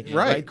GTA,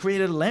 right?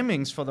 Created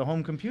Lemmings for the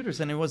home computers,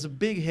 and it was a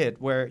big hit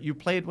where you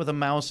played with a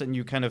mouse and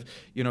you kind of,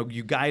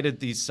 you guided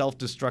these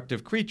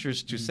self-destructive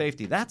creatures to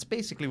safety. That's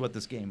basically what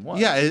this game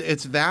was. Yeah,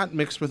 it's that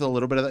mixed with a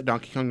little bit of that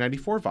Donkey Kong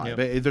 94 vibe.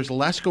 Yep. There's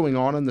less going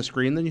on the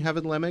screen than you have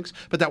in Lemmings,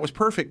 but that was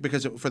perfect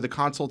because for the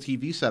console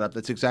TV setup,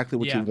 that's exactly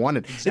what you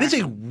wanted. Exactly. It is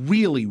a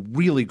really,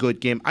 really good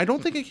game. I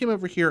don't think it came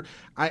over here.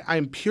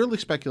 I'm purely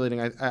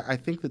speculating. I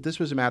think that this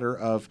was a matter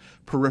of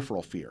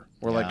peripheral fear.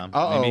 We're like,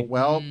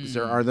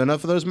 there aren't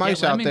enough of those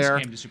mice out there.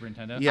 Came to Super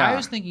Nintendo. I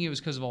was thinking it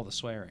was because of all the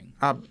swearing.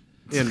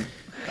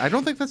 I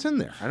don't think that's in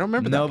there. I don't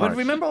remember that part. No, but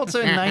remember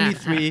also in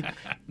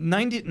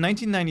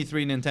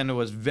 1993, Nintendo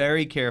was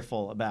very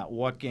careful about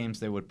what games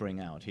they would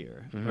bring out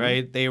here,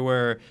 right? They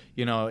were,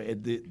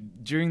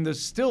 during the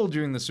Super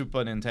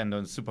Nintendo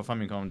and Super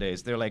Famicom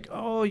days, they're like,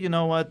 oh, you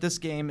know what? This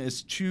game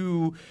is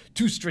too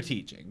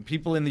strategic.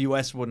 People in the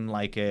US wouldn't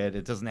like it.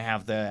 It doesn't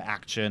have the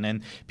action,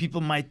 and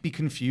people might be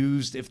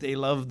confused if they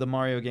love the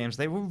Mario games.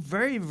 They were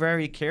very,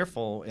 very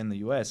careful in the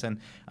US, and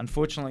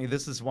unfortunately,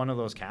 this is one of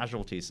those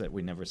casualties that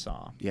we never saw.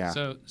 Yeah.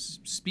 So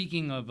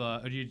speaking of,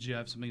 did you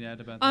have something to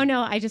add about that? Oh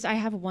no, I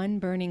have have one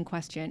burning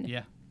question.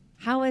 Yeah.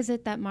 How is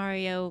it that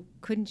Mario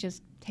couldn't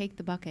just take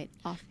the bucket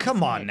off? his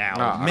Come on head?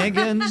 now,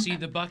 Megan. See,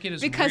 the bucket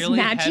is Because really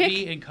magic?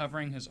 heavy and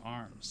covering his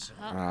arms.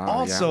 So.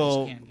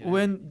 Also, Just can't get it.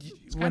 when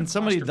kind of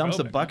somebody dumps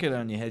a claustrophobic, bucket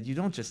on your head, you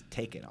don't just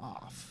take it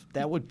off.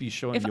 That would be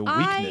showing If your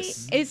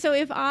weakness.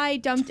 if I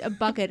dumped a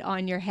bucket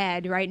on your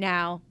head right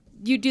now,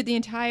 you'd do the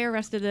entire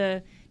rest of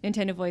the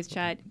Nintendo Voice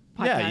Chat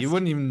podcast. Yeah, you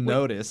wouldn't even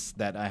notice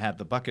that I had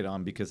the bucket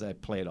on because I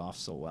played off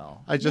so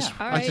well. I just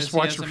all I right. just He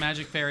watched has a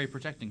magic fairy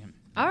protecting him.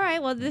 All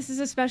right, well, this is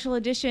a special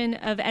edition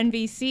of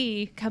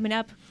NVC coming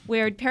up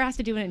where Per has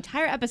to do an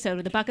entire episode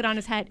with a bucket on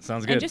his head.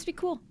 Sounds And good. just be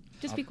cool.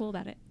 Just be cool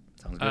about it.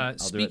 Sounds good. I'll do it.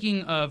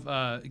 Speaking of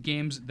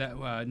games that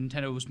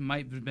Nintendo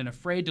might have been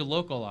afraid to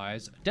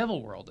localize,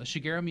 Devil World, a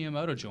Shigeru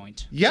Miyamoto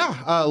joint.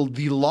 Yeah,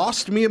 the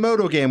lost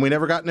Miyamoto game we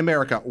never got in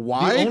America.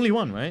 Why? The only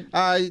one, right?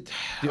 I think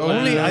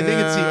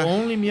it's the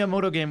only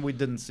Miyamoto game we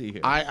didn't see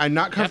here. I'm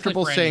not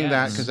comfortable for saying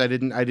that NES. because I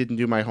didn't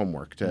do my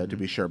homework to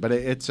be sure. But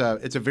it's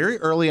a very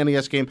early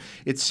NES game.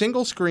 It's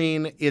single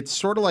screen. It's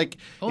sort of like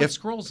It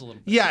scrolls a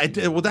little bit.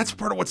 Yeah, well, that's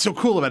part of what's so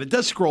cool about it. It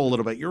does scroll a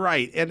little bit. You're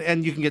right,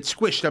 and you can get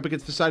squished up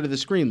against the side of the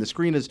screen. The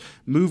screen is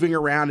moving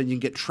around, and you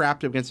can get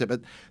trapped against it. But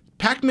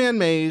Pac-Man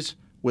Maze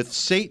with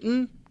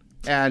Satan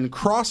and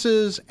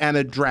crosses and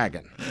a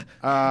dragon.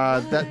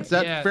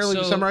 That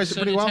fairly summarizes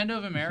it pretty well. Nintendo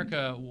of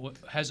America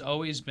has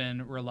always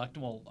been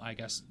reluctant. Well, I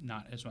guess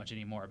not as much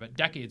anymore, but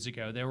decades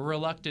ago they were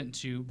reluctant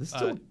to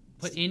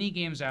put any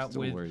games out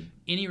with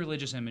any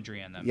religious imagery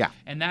in them. Yeah.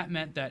 And that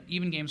meant that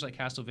even games like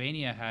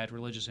Castlevania had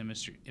religious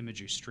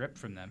imagery stripped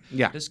from them.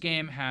 Yeah. This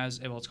game has,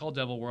 well, it's called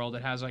Devil World.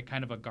 It has like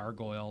kind of a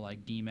gargoyle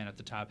like demon at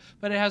the top,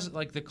 but it has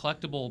like the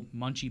collectible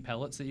munchy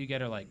pellets that you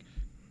get are like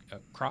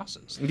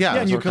crosses. Yeah,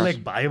 and you that's what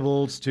collect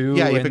Bibles too.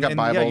 Yeah, you and, pick up and,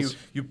 Bibles. Yeah,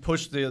 you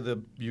push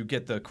you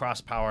get the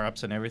cross power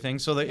ups and everything.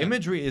 So the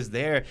imagery is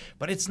there,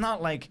 but it's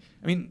not like,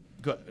 I mean,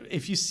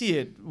 if you see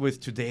it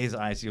with today's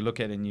eyes, you look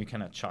at it and you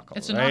kind of chuckle,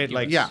 It's right? innocuous.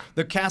 Like, Yeah.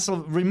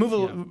 the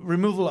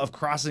removal of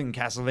crossing in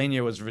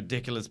Castlevania was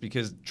ridiculous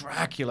because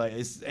Dracula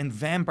and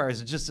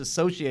vampires are just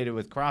associated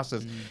with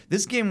crosses.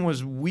 This game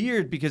was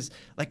weird because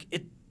like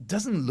it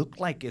doesn't look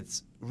like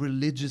it's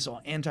religious or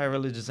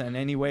anti-religious in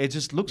any way. It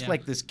just looks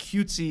like this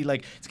cutesy,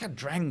 like it's got a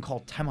dragon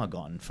called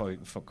Tamagon for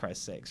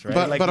Christ's sakes, right?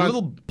 But a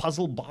little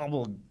puzzle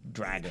bobble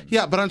dragon.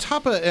 Yeah, but on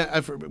top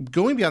of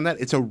going beyond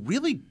that, it's a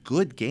really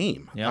good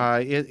game. Yeah.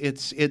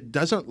 It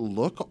doesn't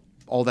look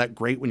all that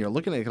great when you're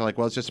looking at it. You're like,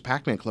 well, it's just a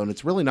Pac-Man clone.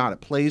 It's really not. It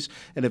plays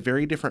in a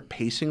very different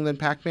pacing than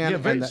Pac-Man. Yeah,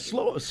 very and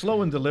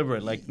slow and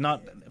deliberate, like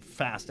not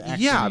fast action.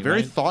 Yeah,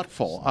 very right?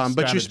 thoughtful.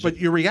 Strategy. But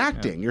you're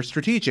reacting. You're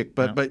strategic.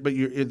 But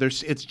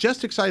it's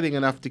just exciting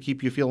enough to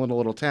keep you feeling a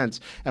little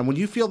tense. And when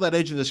you feel that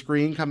edge of the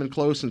screen coming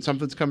close and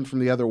something's coming from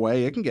the other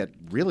way, it can get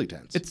really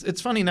tense. It's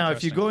funny now.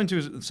 If you go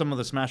into some of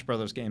the Smash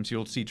Brothers games,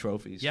 you'll see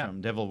trophies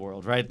from Devil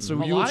World, right? So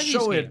A you'll lot of these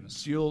show it.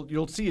 games.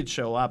 You'll see it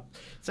show up.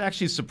 It's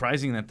actually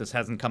surprising that this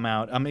hasn't come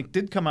out. It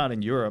did come out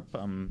in Europe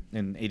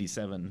in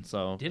 '87.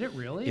 So Did it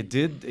really? It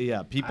did.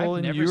 Yeah, people I've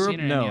in never Europe seen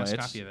an know NES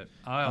it's copy of it.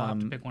 I'll have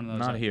to pick one of those.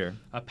 Not up. here.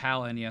 A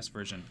PAL NES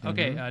version.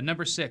 Okay,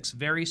 number 6,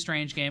 very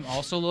strange game,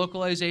 also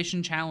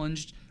localization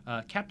challenged,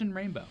 Captain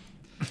Rainbow.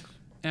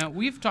 Now,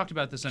 we've talked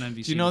about this on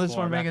NBC. Do you know this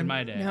before, one, back Megan? in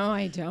my day. No,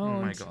 I don't.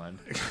 Oh my god.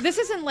 This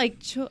isn't like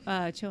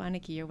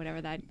Choaniki or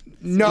whatever that.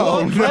 No,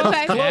 Okay.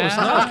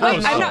 Yeah.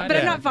 Wait, I'm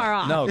Yeah. not far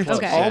off. No, close.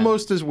 Okay. Yeah.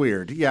 almost as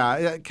weird.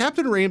 Yeah,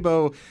 Captain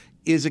Rainbow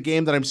is a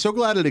game that I'm so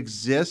glad it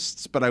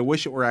exists, but I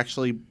wish it were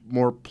actually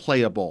more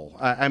playable.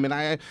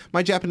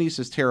 My Japanese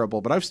is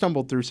terrible, but I've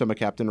stumbled through some of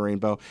Captain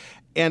Rainbow,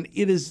 and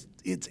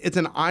it's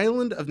an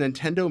island of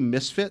Nintendo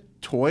misfit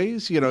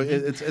toys. You know,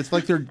 it's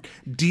like they're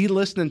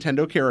D-list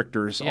Nintendo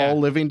characters all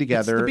living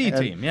together. It's the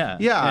B team, yeah.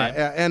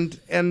 Yeah,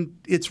 and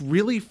it's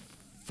really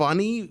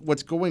funny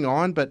what's going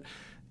on, but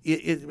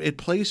it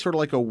plays sort of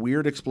like a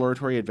weird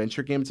exploratory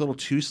adventure game. It's a little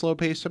too slow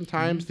paced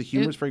sometimes. The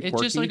humor's very quirky.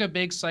 It's just like a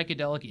big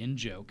psychedelic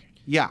in-joke.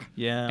 Yeah.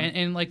 Yeah.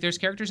 And like there's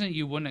characters in it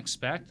you wouldn't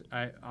expect,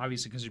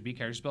 obviously because they're B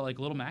characters, but like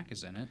Little Mac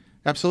is in it.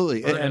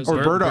 Absolutely. Birdo. Or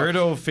Birdo.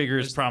 Birdo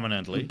figures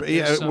prominently.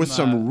 Yeah, There's with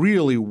some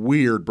really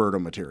weird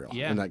Birdo material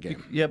Yeah. in that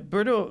game. Yeah,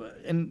 Birdo,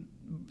 and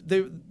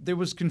there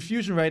was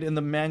confusion, right, in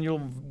the manual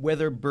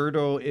whether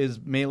Birdo is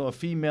male or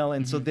female,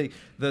 and so the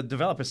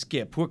developer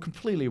Skip, who are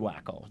completely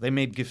wacko. They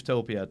made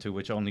Giftopia too,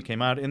 which only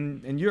came out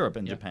in Europe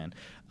and Japan.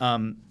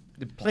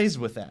 It plays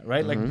with that,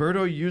 right? Like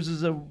Birdo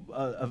uses a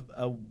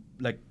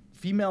like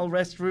female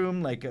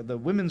restroom, like the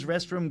women's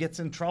restroom gets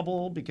in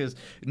trouble because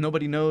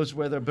nobody knows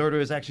whether Birdo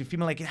is actually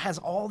female. Like it has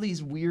all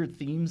these weird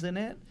themes in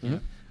it,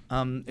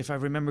 if I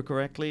remember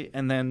correctly,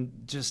 and then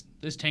just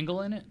Is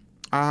Tingle in it?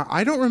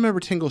 I don't remember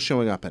Tingle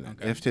showing up in it.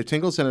 Okay. If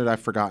Tingle's in it, I've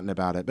forgotten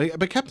about it.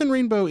 But Captain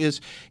Rainbow it's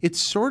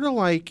sort of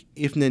like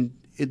if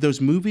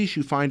those movies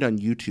you find on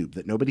YouTube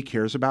that nobody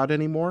cares about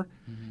anymore.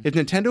 If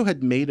Nintendo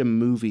had made a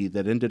movie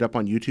that ended up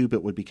on YouTube,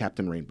 it would be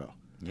Captain Rainbow.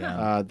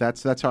 Yeah.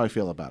 That's how I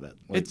feel about it.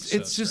 Like, it's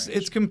just strange.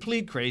 it's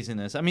complete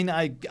craziness. I mean,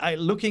 I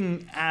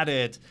looking at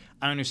it,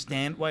 I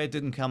understand why it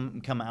didn't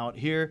come out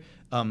here,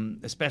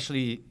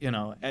 especially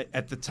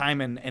at the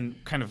time and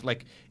kind of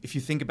like if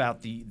you think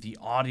about the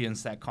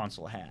audience that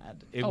console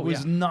had, it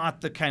was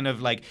not the kind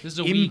of like this is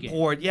a Wii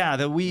import. game. Yeah,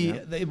 the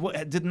Wii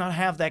it did not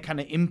have that kind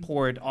of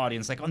import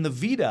audience. Like on the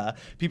Vita,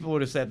 people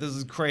would have said this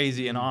is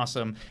crazy and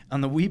awesome.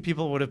 On the Wii,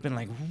 people would have been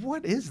like,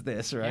 "What is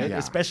this?" Right? Yeah.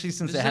 Especially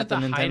since This it is had at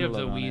the Nintendo height of the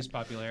logo on Wii's it.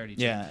 popularity.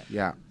 Too.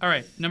 Yeah. All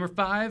right, number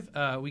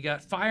 5, we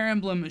got Fire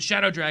Emblem,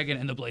 Shadow Dragon,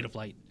 and the Blade of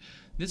Light.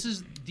 This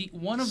is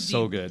one of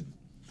So the good.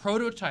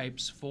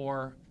 prototypes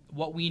for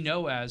what we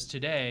know as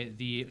today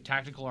the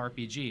tactical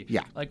RPG.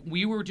 Yeah. Like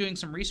we were doing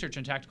some research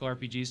on tactical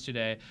RPGs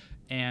today,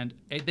 and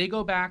they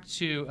go back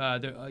to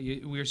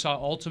we saw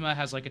Ultima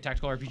has like a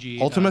tactical RPG.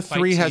 Ultima Fight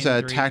 3 has Scene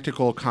a 3.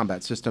 tactical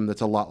combat system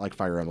that's a lot like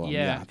Fire Emblem.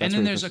 Yeah, that's and then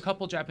where there's a this-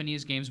 couple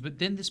Japanese games, but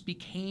then this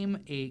became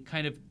a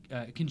kind of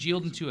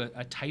congealed into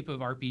a type of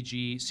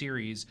RPG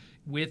series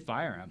with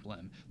Fire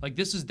Emblem. Like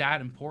this is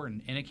that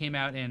important, and it came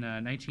out in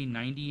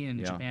 1990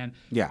 in Japan.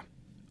 Yeah.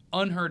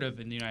 Unheard of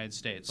in the United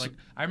States. Like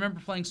I remember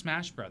playing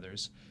Smash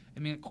Brothers. I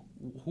mean,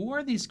 who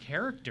are these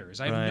characters?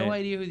 I have no Right.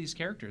 idea who these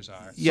characters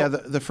are. Yeah,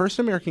 the first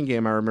American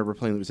game I remember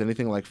playing that was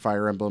anything like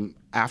Fire Emblem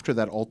after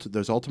that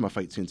those Ultima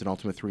fight scenes in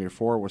Ultima 3 or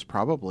 4 was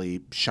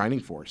probably Shining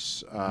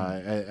Force,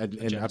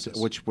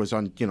 which was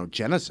on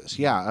Genesis.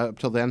 Yeah, up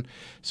till then.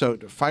 So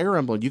Fire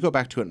Emblem, you go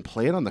back to it and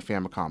play it on the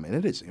Famicom, and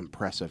it is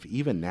impressive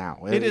even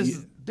now. It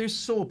is. They're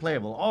so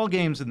playable. All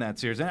games in that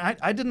series. And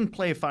I didn't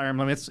play Fire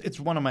Emblem. It's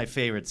one of my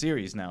favorite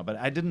series now, but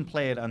I didn't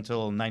play it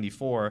until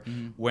 '94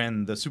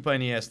 when the Super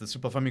NES, the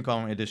Super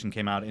Famicom edition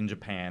came out in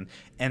Japan.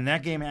 And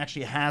that game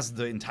actually has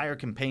the entire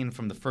campaign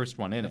from the first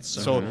one in it.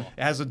 So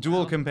it has a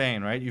dual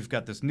campaign, right? You've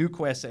got this new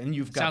quest and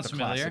you've got Sounds the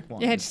familiar. classic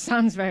one. Yeah, it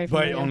sounds very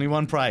But familiar. only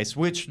one price,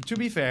 which, to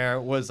be fair,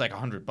 was like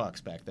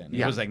 $100 back then.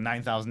 Yeah. It was like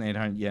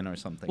 9,800 yen or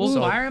something. Well,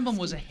 So- Fire Emblem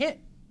was a hit.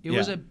 It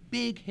was Yeah. a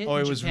big hit. Oh,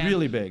 in it was Japan,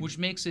 really big. which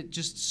makes it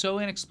just so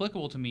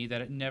inexplicable to me that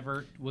it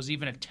never was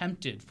even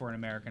attempted for an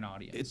American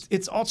audience.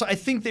 It's also, I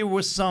think there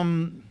was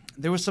some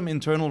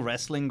internal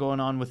wrestling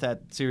going on with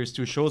that series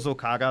too. Shozo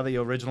Kaga, the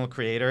original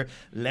creator,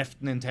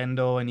 left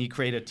Nintendo and he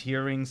created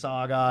Tearing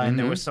Saga, and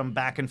there was some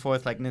back and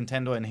forth. Like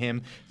Nintendo and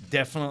him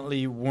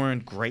definitely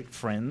weren't great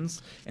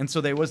friends, and so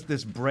there was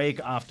this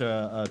break after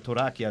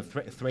Torakia,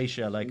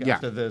 Thracia,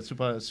 after the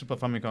Super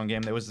Famicom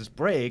game. There was this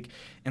break,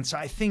 and so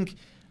I think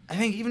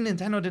even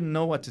Nintendo didn't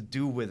know what to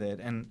do with it.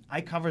 And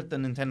I covered the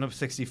Nintendo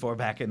 64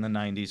 back in the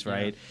 90s,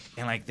 right?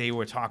 And like they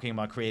were talking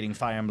about creating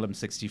Fire Emblem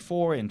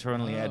 64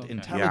 internally at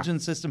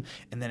Intelligence System,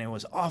 and then it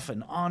was off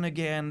and on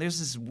again. There's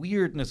this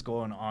weirdness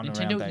going on around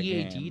Nintendo that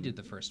EAD game. did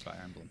the first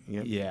Fire Emblem.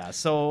 Yeah,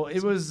 so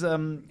it was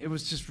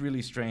just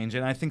really strange,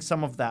 and I think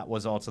some of that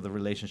was also the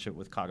relationship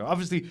with Kaga.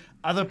 Obviously,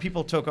 other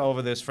people took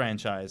over this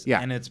franchise,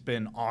 and it's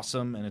been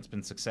awesome, and it's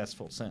been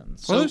successful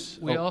since. So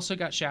we also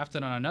got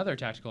shafted on another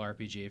tactical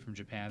RPG from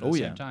Japan at the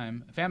same time,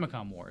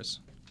 Famicom Wars.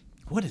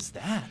 What is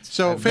that?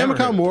 So I've never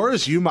heard Famicom of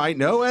Wars, you might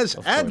know as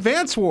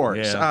Advance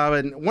Wars. Yeah.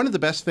 And one of the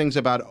best things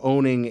about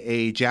owning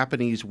a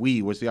Japanese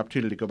Wii was the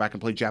opportunity to go back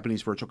and play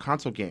Japanese Virtual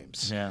Console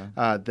games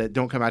that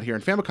don't come out here.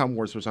 And Famicom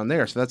Wars was on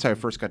there, so that's how I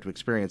first got to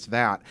experience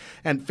that.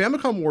 And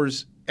Famicom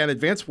Wars and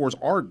Advance Wars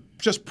are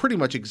just pretty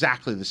much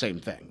exactly the same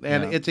thing.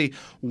 And it's a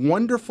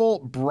wonderful,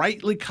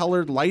 brightly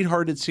colored,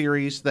 lighthearted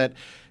series that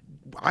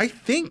I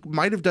think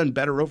might have done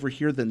better over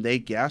here than they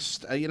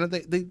guessed.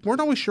 They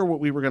weren't always sure what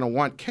we were going to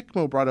want.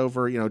 Kikmo brought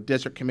over,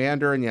 Desert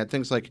Commander, and you had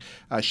things like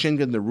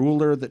Shingen the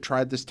Ruler that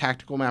tried this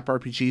tactical map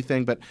RPG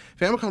thing. But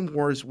Famicom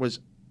Wars was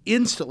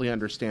instantly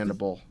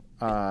understandable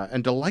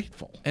and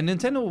delightful. And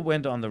Nintendo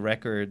went on the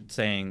record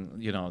saying,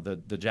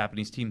 the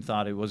Japanese team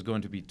thought it was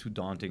going to be too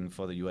daunting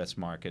for the U.S.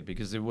 market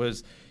because it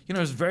was, it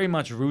was very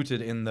much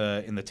rooted in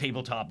the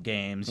tabletop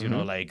games,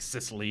 like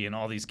Sicily and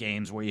all these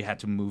games where you had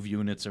to move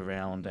units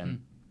around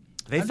and.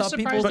 I'm just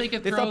surprised they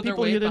could throw their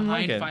weight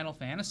behind like Final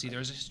Fantasy. There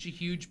was such a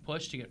huge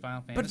push to get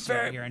Final Fantasy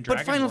over here. And but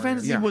Dragon Final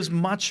Warriors. Fantasy was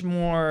much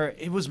more.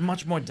 It was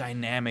much more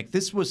dynamic.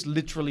 This was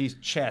literally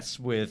chess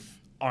with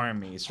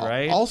armies,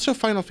 right? Also,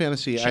 Final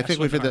Fantasy, I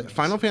think we've had that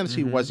Final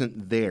Fantasy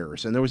wasn't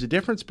theirs, and there was a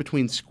difference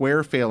between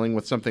Square failing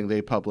with something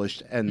they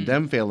published and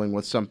them failing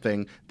with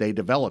something they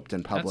developed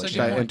and published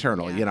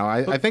internally. Yeah.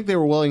 I think they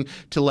were willing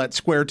to let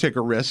Square take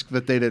a risk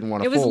that they didn't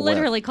want to. It was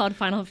literally called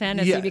Final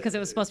Fantasy because it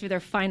was supposed to be their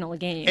final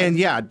game. And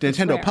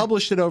Nintendo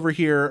published it over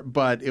here,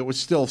 but it was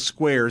still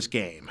Square's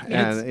game,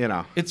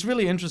 it's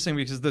really interesting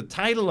because the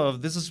title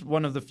of this is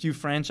one of the few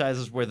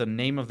franchises where the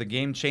name of the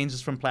game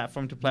changes from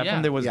platform to platform.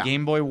 Yeah. There was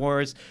Game Boy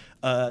Wars.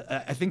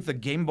 I think the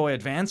Game Boy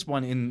Advance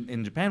one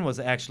in Japan was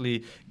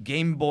actually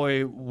Game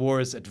Boy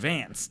Wars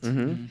Advanced.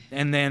 And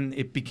then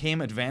it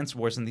became Advance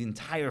Wars, and the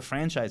entire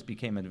franchise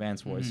became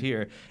Advance Wars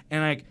here.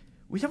 And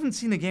we haven't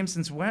seen a game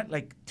since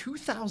like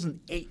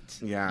 2008.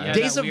 Yeah.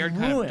 Days that of weird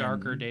Ruin. kind of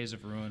darker Days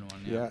of Ruin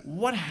one. Yeah.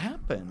 What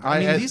happened? I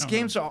mean, these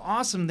games are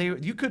awesome.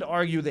 You could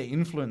argue they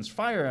influenced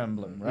Fire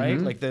Emblem, right?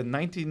 Like the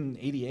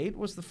 1988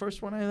 was the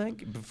first one, I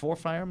think, before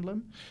Fire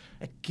Emblem.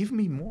 Give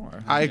me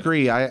more. I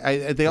agree.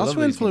 They also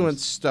these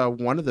influenced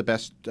one of the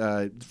best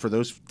for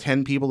those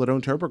 10 people that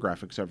own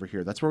TurboGrafx over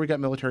here. That's where we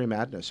got Military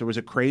Madness. There was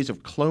a craze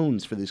of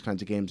clones for these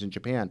kinds of games in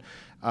Japan.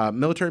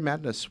 Military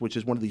Madness, which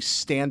is one of these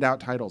standout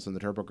titles in the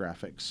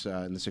TurboGrafx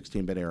in the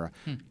 16-bit era,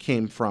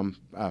 came from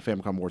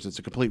Famicom Wars. It's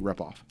a complete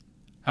ripoff.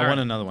 I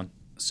want another one.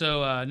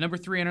 So number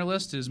 3 on our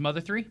list is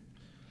Mother 3.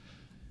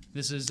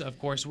 This is, of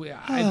course,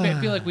 I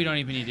feel like we don't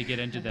even need to get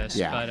into this.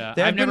 Yeah. But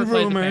There I've have never been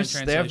played rumors. the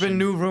fan There have been translation.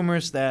 new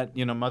rumors that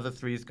Mother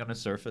 3 is going to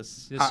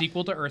surface. The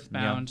sequel to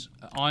Earthbound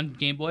on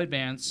Game Boy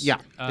Advance. Yeah.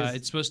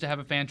 It's supposed to have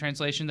a fan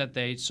translation that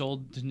they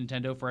sold to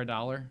Nintendo for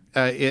 $1.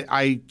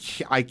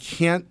 I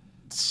can't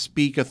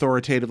speak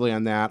authoritatively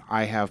on that.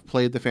 I have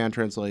played the fan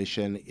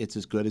translation. It's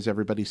as good as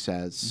everybody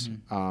says.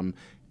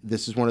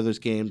 This is one of those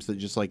games that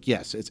just like,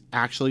 yes, it's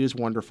actually as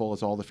wonderful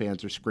as all the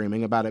fans are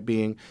screaming about it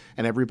being,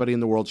 and everybody in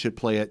the world should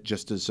play it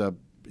just as a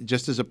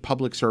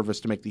public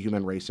service to make the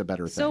human race a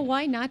better thing. So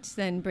why not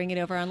then bring it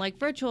over on like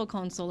Virtual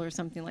Console or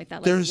something like that?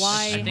 Like There's-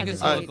 why I think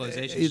it's hesitate? the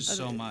localization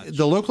so much.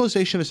 The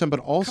localization is some,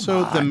 but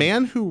also the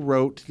man who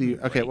wrote the.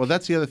 Okay, well,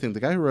 that's the other thing. The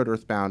guy who wrote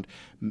Earthbound,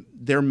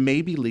 there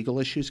may be legal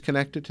issues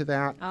connected to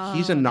that. Oh,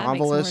 He's a that makes more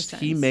novelist.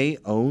 He sense. may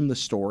own the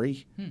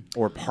story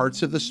or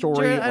parts of the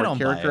story Jared, I or don't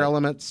buy character it.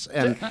 elements,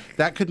 and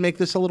that could make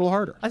this a little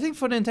harder. I think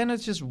for Nintendo,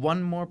 it's just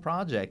one more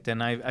project,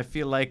 and I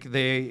feel like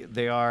they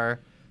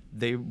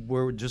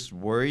were just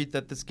worried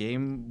that this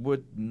game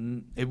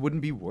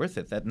wouldn't be worth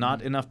it, that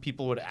not enough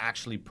people would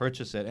actually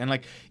purchase it. And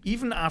like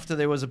even after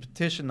there was a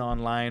petition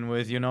online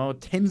with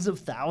tens of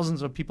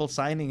thousands of people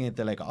signing it,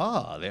 they're like,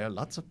 there are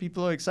lots of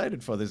people who are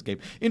excited for this game.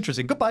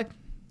 Interesting. Goodbye.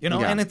 Yeah.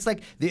 And it's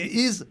like there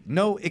is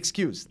no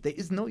excuse. There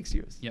is no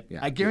excuse. Yep. Yeah.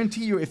 I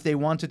guarantee you, if they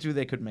wanted to,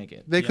 they could make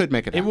it. They could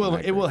make it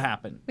happen. It will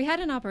happen. We had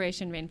an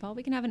Operation Rainfall.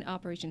 We can have an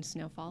Operation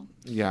Snowfall.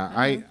 Yeah,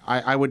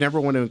 I would never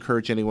want to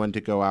encourage anyone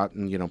to go out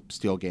and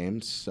steal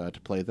games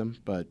to play them,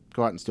 but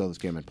go out and steal this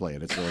game and play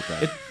it. It's really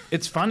great.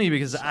 It's funny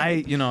because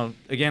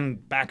again,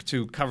 back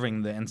to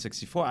covering the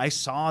N64, I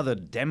saw the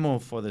demo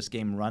for this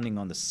game running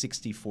on the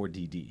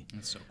 64DD.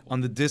 That's so cool. On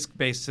the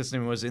disc-based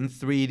system, it was in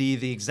 3D.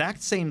 The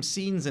exact same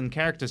scenes and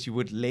characters you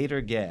would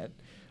later get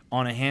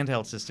on a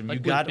handheld system. Like you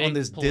with got on big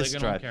this disc polygonal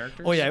drive.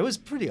 characters? Oh yeah, it was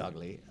pretty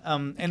ugly.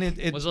 And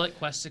it Was it like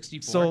Quest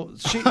 64? so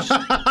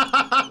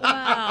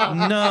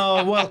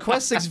well,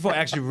 Quest 64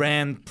 actually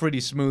ran pretty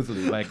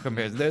smoothly, like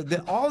compared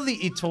to all the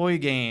Itoi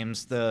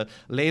games, the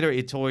later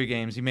Itoi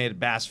games. He made a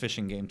bass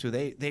fishing game too.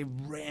 They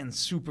ran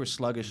super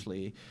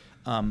sluggishly.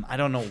 I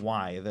don't know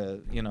why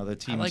the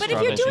team. like But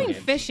if you're Fishing doing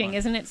games. fishing,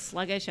 isn't it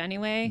sluggish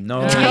anyway?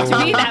 No. You hate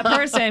to be that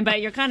person,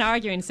 but you're kind of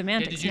arguing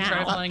semantics Did you now.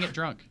 try playing it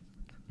drunk?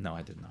 No,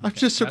 I did not. I'm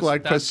just so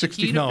glad That's Quest the key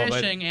 60. to No, but-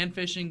 fishing and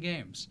fishing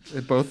games.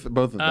 Both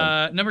of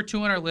them. Number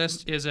 2 on our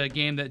list is a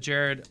game that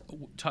Jared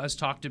has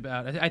talked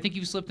about. I think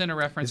you've slipped in a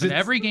reference Is in it-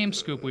 every game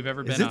scoop we've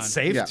ever been Is it on.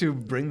 safe Yeah. to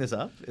bring this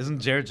up? Isn't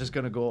Jared just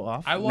going to go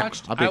off? I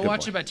watched I'll be a good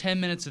boy. about 10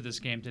 minutes of this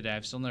game today.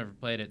 I've still never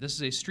played it. This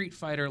is a Street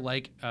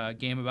Fighter-like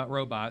game about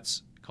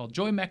robots called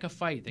Joy Mecha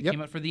Fight that Yep.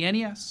 came out for the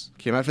NES.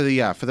 Came out for the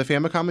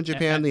Famicom in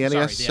Japan. The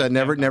sorry, NES the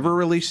never Famicom.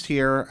 released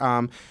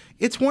here.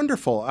 It's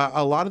wonderful.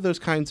 A lot of those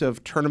kinds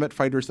of tournament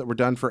fighters that were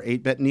done for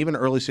 8-bit and even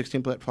early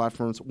 16-bit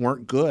platforms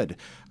weren't good.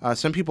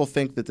 Some people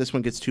think that this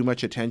one gets too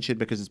much attention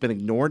because it's been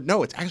ignored.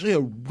 No, it's actually a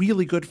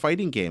really good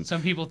fighting game.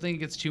 Some people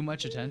think it's too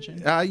much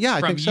attention. Yeah, I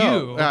From think so.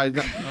 you around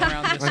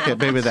this. Okay,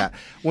 maybe that.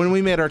 When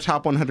we made our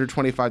top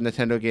 125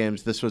 Nintendo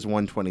games, this was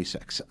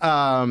 126.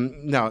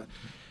 No.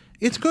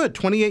 It's good.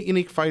 28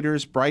 unique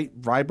fighters, bright,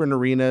 vibrant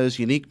arenas,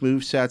 unique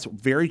movesets,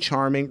 very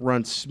charming,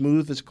 runs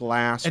smooth as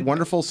glass,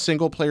 wonderful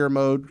single-player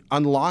mode,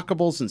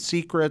 unlockables and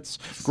secrets,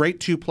 great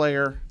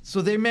two-player.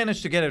 So they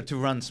managed to get it to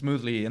run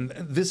smoothly, and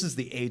this is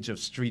the age of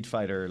Street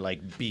Fighter,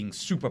 like being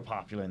super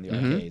popular in the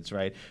arcades,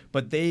 right?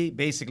 But they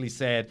basically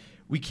said,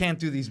 we can't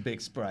do these big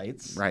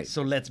sprites, Right.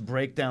 So let's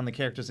break down the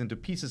characters into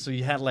pieces. So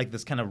you had like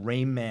this kind of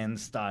Rayman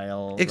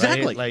style,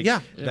 Exactly, right? Like, yeah.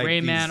 like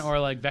Rayman these- or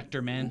like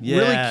Vector Man. Yeah,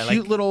 Really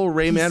cute like little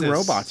Rayman pieces.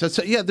 robots.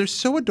 They're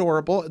so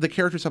adorable. The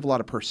characters have a lot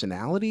of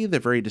personality.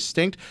 They're very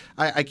distinct.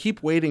 I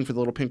keep waiting for the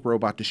little pink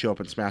robot to show up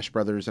in Smash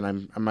Brothers,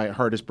 and my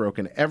heart is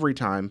broken every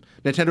time.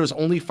 Nintendo's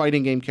only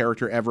fighting game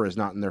character ever is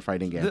not in their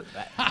fighting game.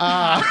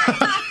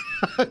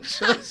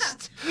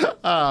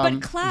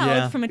 But Cloud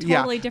yeah. from a Yeah,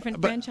 totally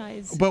different but-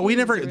 franchise. But we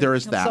never, is there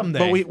is original. that. Someday.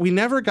 But we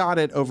never got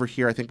it over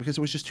here, I think, because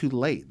it was just too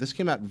late. This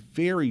came out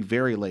very,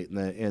 very late in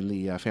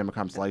the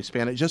Famicom's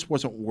lifespan. It just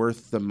wasn't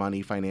worth the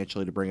money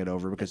financially to bring it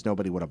over because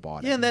nobody would have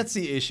bought it. Yeah, and that's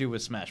the issue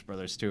with Smash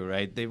Brothers too,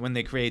 right? When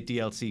they create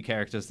DLC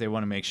characters, they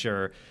want to make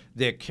sure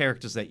they're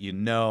characters that you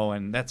know,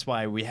 and that's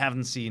why we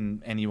haven't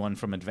seen anyone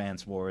from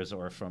Advance Wars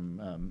or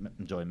from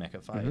Joy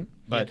Mecha Fight. But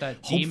But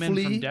that demon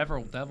hopefully,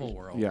 from Devil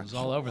World Yeah. was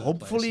all over the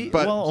hopefully,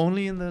 place. But-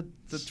 only in the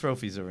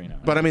trophies arena.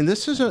 But I mean,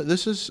 this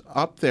is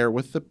up there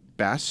with the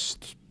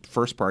best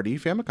first-party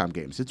Famicom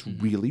games. It's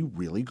really,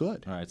 really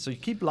good. All right, so you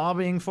keep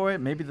lobbying for it.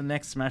 Maybe the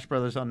next Smash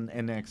Brothers on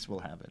NX will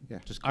have it. Yeah.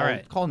 Just All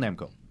right. call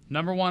Namco.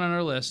 Number one on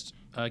our list,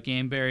 a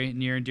game very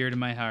near and dear to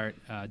my heart,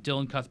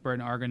 Dylan Cuthbert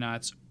and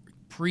Argonauts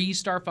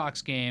pre-Star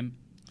Fox game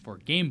for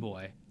Game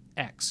Boy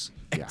X.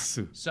 Yeah.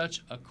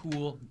 Such a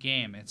cool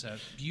game. It's a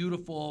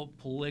beautiful,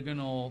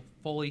 polygonal,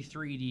 fully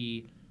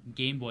 3D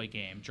Game Boy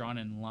game drawn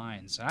in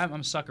lines. I'm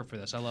a sucker for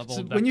this. I love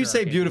old. When you vector say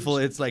arcade beautiful,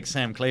 games. it's like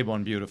Sam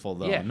Claiborne beautiful,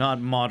 though, Yeah. not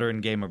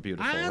modern gamer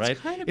beautiful, It's right?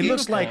 kind of It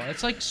looks like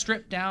it's like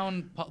stripped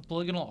down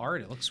polygonal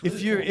art. It looks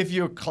really if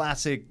you're a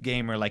classic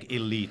gamer like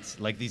Elite,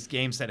 like these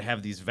games that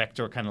have these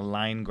vector kind of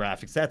line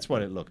graphics, that's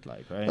what it looked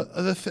like, right?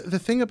 The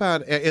thing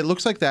about it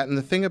looks like that, and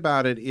the thing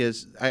about it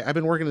is I've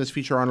been working on this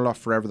feature on and off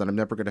forever that I'm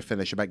never going to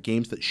finish about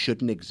games that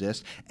shouldn't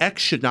exist.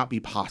 X should not be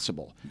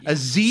possible. A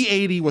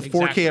Z80 with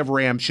 4K of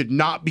RAM should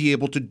not be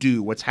able to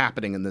do what's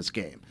happening in this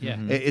game. Yeah.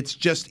 It's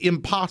just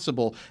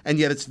impossible, and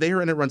yet it's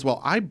there and it runs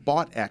well. I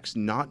bought X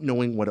not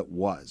knowing what it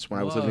was when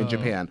I was living in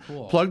Japan.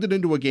 Cool. Plugged it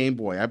into a Game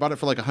Boy. I bought it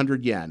for like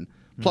 100 yen.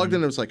 Plugged it in,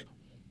 and it was like,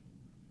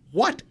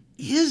 what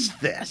is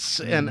this?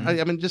 And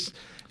I mean, just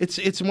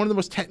it's one of the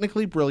most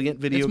technically brilliant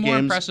video It's more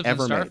games impressive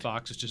ever than Star made.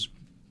 Fox, which is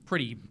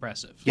pretty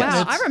impressive.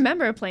 Wow, I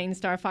remember playing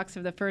Star Fox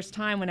for the first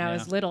time when I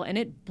was little, and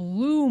it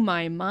blew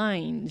my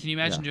mind. Can you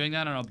imagine doing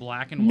that on a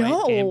black and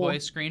white Game Boy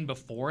screen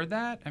before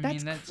that? I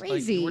mean, that's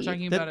crazy. Like, we're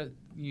talking about it.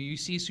 You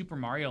see Super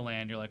Mario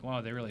Land, you're like,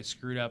 wow, they really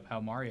screwed up how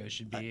Mario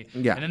should be.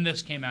 Yeah. And then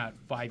this came out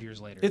 5 years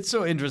later. It's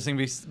so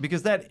interesting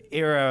because that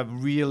era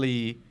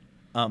really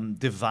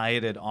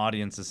divided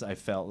audiences. I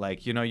felt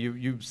like, you know,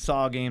 you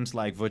saw games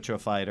like Virtua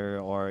Fighter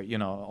or, you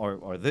know,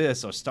 or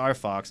this or Star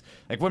Fox.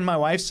 Like when my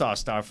wife saw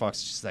Star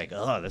Fox, she's like,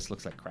 oh, this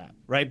looks like crap,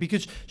 right?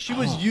 Because she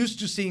was used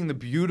to seeing the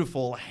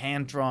beautiful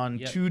hand-drawn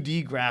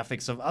 2D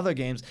graphics of other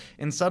games,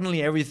 and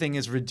suddenly everything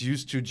is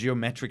reduced to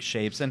geometric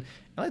shapes. And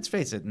let's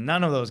face it,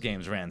 none of those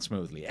games ran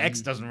smoothly.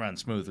 X doesn't run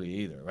smoothly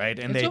either, right?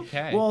 And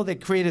they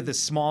created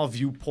this small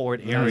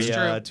viewport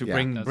area to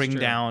bring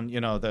down, you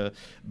know,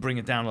 bring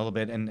it down a little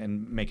bit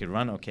and make it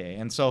run okay.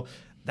 And so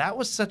that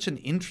was such an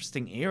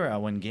interesting era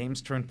when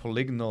games turned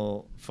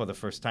polygonal for the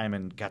first time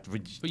and got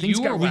reduced. But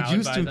you were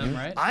wowed by them,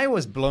 right? I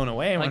was blown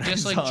away when I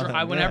saw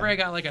them. Whenever I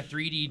got like a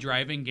 3D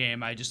driving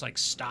game, I just like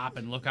stop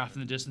and look off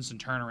in the distance and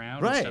turn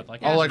around Right. and stuff like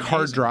Oh, that. like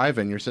hard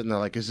driving. You're sitting there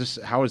like,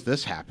 how is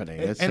this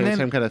happening? It's the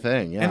same kind of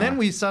thing. Yeah. And then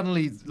we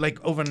suddenly,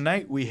 like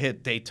overnight, we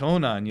hit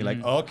Daytona, and you're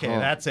like, okay,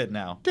 that's it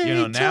now. You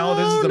know, now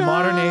this is the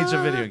modern age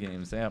of video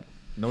games. Yeah,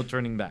 no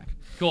turning back.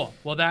 Cool.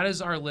 Well, that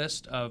is our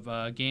list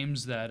of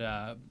games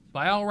that,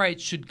 by all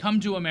rights, should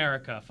come to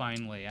America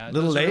finally.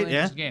 Little late, really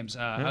yeah. interesting games.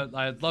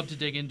 I'd love to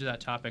dig into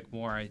that topic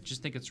more. I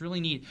just think it's really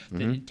neat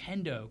that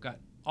Nintendo got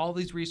all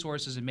these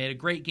resources and made a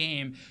great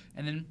game,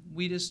 and then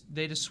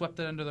they just swept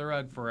it under the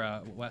rug for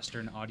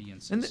Western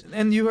audiences.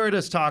 And you heard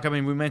us talk. I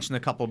mean, we mentioned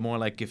a couple more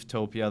like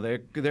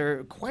Giftopia. There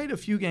are quite a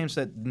few games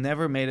that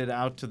never made it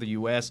out to the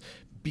U.S.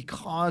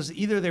 because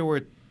either they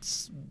were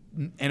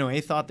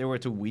NOA thought they were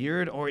too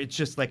weird, or it's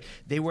just like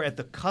they were at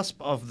the cusp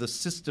of the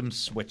system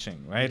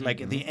switching, right?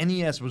 Like the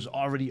NES was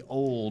already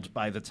old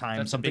by the time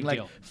That's a something big like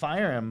deal.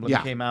 Fire Emblem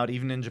came out,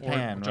 even in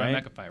Japan, or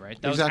right? Mecha Fight, right?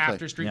 That Exactly. was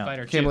after Street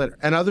Fighter came 2. later.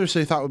 And others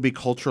they thought would be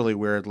culturally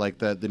weird, like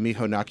the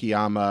Miho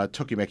Nakayama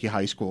Tokimeki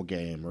High School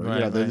game,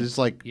 or they're just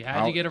like You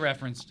had to get a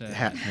reference to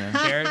that.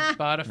 Jared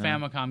bought a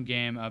Famicom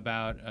game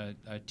about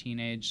a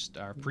teenage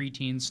star,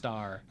 preteen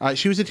star.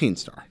 She was a teen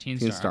star. Teen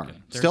star, okay.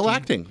 Still 13?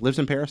 acting. Lives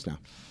in Paris now.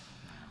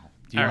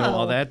 Do you know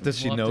all that? Does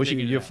she We'll have know to dig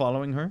into you're that.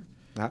 following her?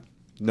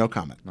 No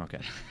comment. Okay.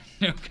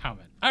 No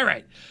comment. All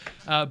right.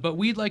 But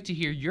we'd like to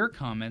hear your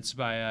comments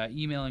by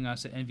emailing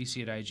us at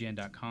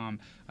nvc@ign.com.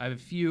 I have a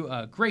few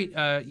great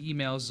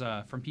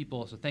emails from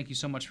people, so thank you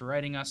so much for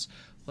writing us.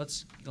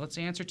 Let's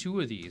answer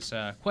two of these.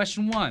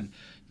 Question 1.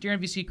 Dear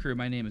NVC crew,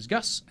 my name is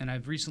Gus, and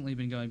I've recently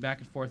been going back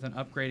and forth on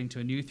upgrading to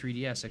a new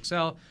 3DS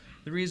XL.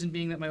 The reason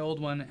being that my old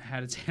one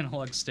had its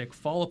analog stick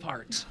fall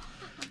apart.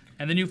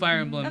 And the new Fire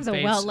Emblem That was a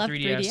Fates well-loved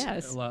 3DS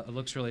 3DS.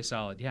 Looks really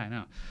solid. Yeah, I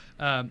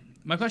know.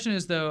 My question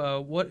is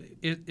though, what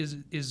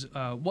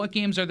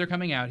games are there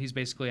coming out? He's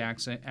basically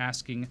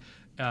asking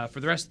for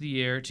the rest of the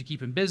year to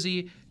keep him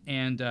busy,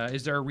 and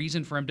is there a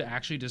reason for him to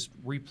actually just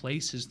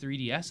replace his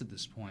 3DS at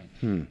this point?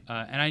 And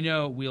I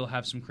know we'll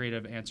have some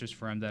creative answers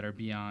for him that are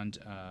beyond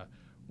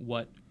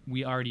what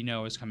we already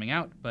know is coming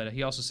out, but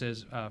he also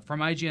says from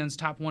IGN's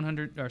top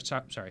 100, or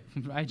sorry,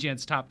 from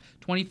IGN's top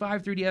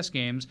 25 3DS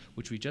games,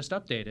 which we just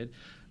updated,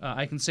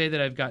 I can say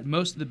that I've got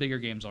most of the bigger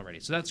games already.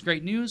 So that's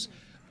great news.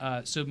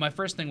 So my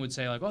first thing would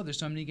say, like, oh, there's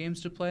so many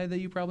games to play that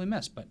you probably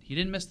missed. But he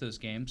didn't miss those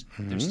games.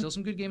 There's still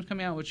some good games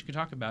coming out, which you can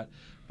talk about.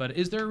 But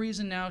is there a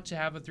reason now to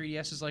have a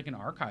 3DS as like an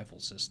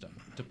archival system,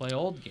 to play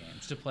old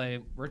games, to play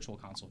virtual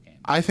console games?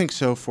 I think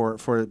so.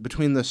 For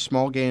between the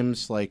small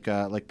games like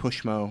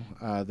Pushmo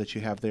that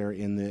you have there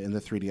in the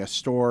 3DS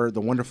store,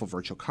 the wonderful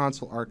Virtual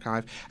Console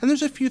archive, and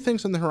there's a few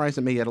things on the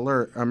horizon that may yet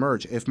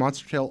emerge. If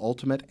Monster Tail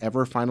Ultimate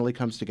ever finally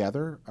comes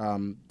together,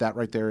 that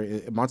right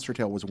there, Monster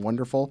Tail was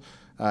wonderful.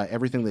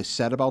 Everything they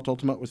said about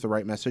Ultimate was the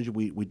right message.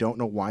 We don't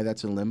know why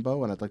that's in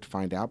limbo, and I'd like to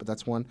find out, but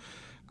that's one.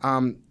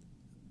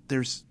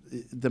 There's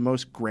the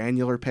most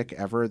granular pick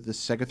ever. The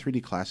Sega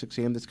 3D Classics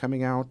game that's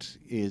coming out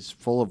is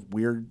full of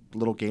weird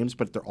little games,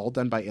 but they're all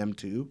done by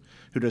M2,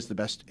 who does the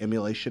best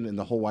emulation in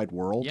the whole wide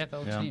world. Yeah, that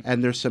looks neat.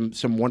 And there's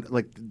some one,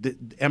 like the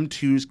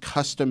M2's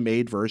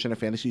custom-made version of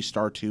Phantasy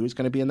Star 2 is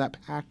going to be in that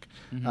pack,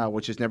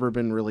 which has never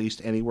been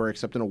released anywhere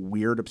except in a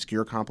weird,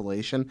 obscure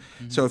compilation.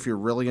 So if you're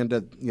really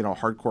into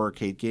hardcore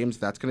arcade games,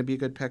 that's going to be a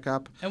good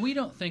pickup. And we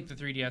don't think the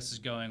 3DS is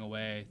going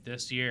away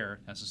this year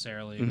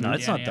necessarily. No,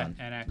 it's not done.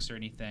 NX or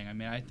anything. I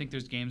mean, I think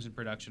there's games in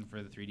production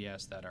for the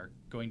 3DS that are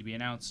going to be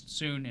announced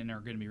soon and are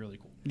going to be really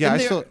cool. Yeah,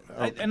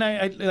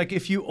 I like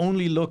if you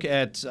only look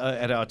at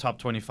our top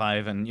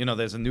 25, and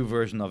there's a new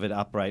version of it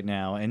up right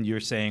now, and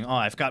you're saying, oh,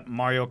 I've got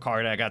Mario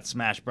Kart, I got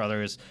Smash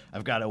Brothers,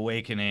 I've got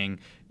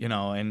Awakening,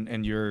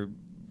 and you're,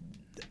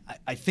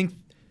 I think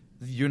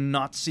you're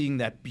not seeing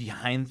that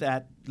behind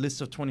that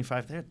list of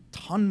 25. There are a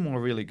ton more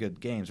really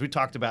good games. We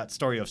talked about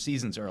Story of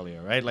Seasons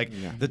earlier, right? Like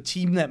the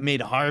team that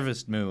made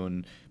Harvest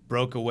Moon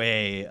broke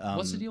away.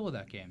 What's the deal with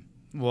that game?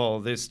 Well,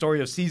 the Story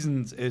of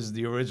Seasons is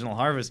the original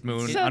Harvest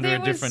Moon under a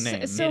different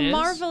name. So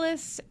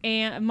Marvelous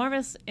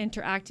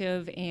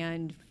Interactive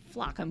and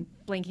Flock. I'm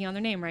blanking on their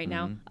name right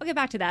now. I'll get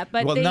back to that.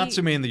 But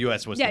Natsume in the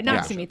U.S. was the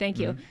Natsume. Thank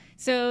you.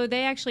 So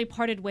they actually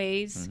parted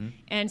ways,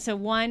 and so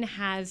one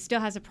still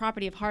has a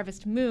property of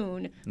Harvest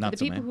Moon. The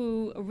people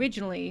who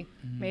originally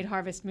made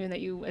Harvest Moon, that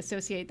you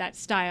associate that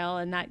style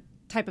and that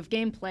type of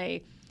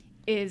gameplay,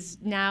 is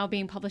now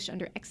being published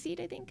under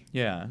Xseed, I think.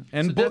 Yeah,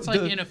 and so that's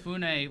like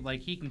Inafune, like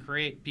he can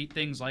create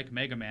things like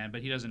Mega Man,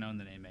 but he doesn't own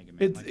the name Mega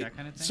Man, like that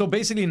kind of thing. So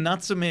basically,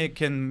 Natsume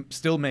can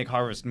still make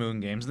Harvest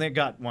Moon games, and they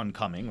got one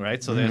coming,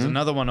 right? So there's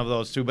another one of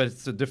those too, but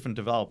it's a different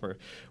developer.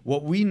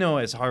 What we know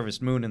as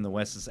Harvest Moon in the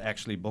West is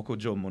actually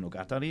Bokujo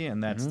Monogatari,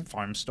 and that's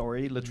Farm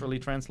Story, literally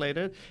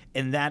translated,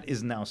 and that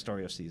is now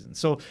Story of Seasons.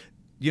 So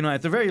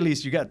at the very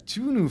least, you got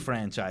two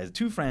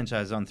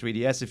franchises on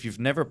 3DS if you've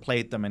never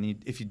played them,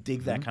 and if you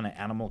dig that kind of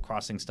Animal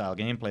Crossing style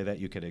gameplay that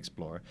you could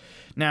explore.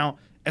 Now,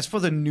 as for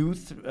the new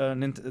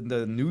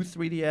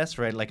 3DS,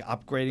 right, like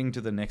upgrading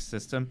to the next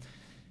system,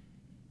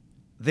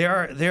 there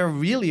are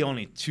really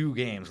only two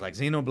games, like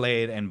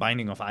Xenoblade and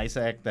Binding of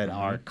Isaac, that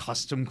are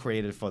custom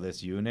created for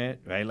this unit,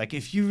 right? Like,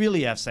 if you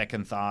really have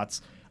second thoughts,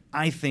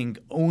 I think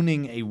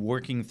owning a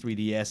working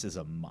 3DS is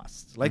a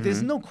must. Like,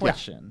 there's no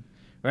question. Yeah.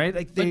 Right?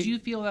 Like but do you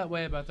feel that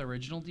way about the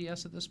original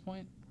DS at this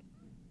point?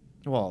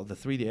 Well, the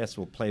 3DS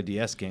will play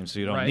DS games, so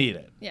you don't need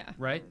it. Yeah.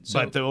 Right?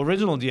 But the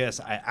original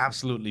DS, I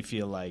absolutely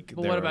feel like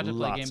but there what about are to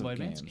play lots Game Boy of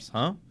Advance games. games?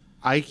 Huh?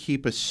 I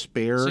keep a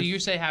spare... So you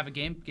say have a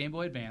Game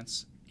Boy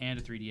Advance and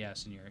a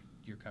 3DS, and you're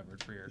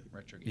covered for your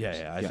retro games.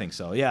 Yeah, I think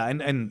so. Yeah,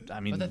 and I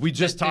mean, we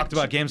just talked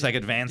about games like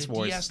Advance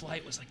Wars. The DS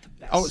Lite was like the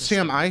best. Oh,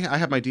 system. Sam, I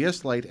have my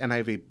DS Lite, and I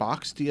have a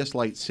boxed DS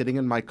Lite sitting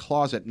in my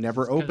closet,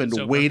 never opened,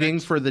 waiting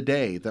for the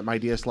day that my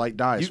DS Lite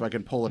dies so I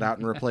can pull it out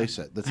and replace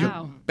it. That's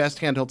the best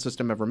handheld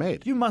system ever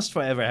made. You must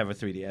forever have a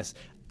 3DS.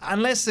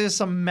 Unless there's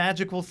some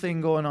magical thing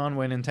going on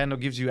where Nintendo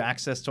gives you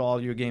access to all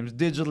your games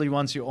digitally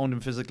once you own them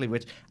physically,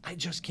 which I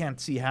just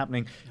can't see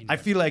happening. I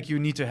feel like you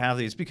need to have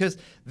these because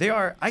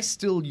I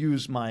still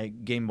use my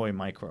Game Boy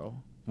Micro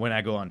when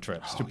I go on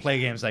trips to play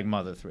games like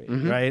Mother 3,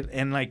 right?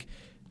 And like,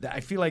 I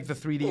feel like the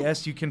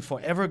 3DS you can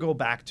forever go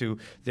back to.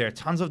 There are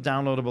tons of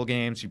downloadable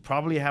games. You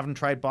probably haven't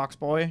tried Box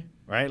Boy,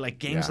 right? Like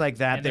games like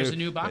that. And there's a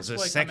new Box Boy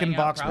There's a second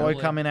Box Boy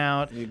coming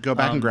out. You go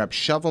back and grab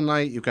Shovel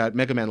Knight. You've got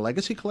Mega Man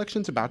Legacy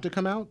Collection's about to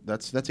come out.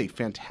 That's a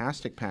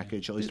fantastic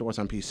package. At least it was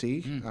on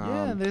PC.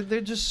 There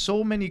are just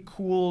so many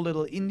cool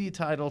little indie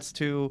titles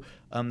too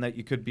that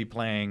you could be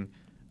playing.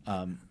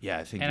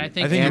 I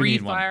think three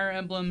Fire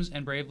Emblems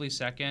and Bravely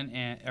Second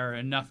are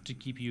enough to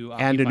keep you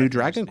occupied. And a new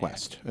Dragon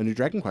Quest. A new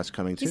Dragon Quest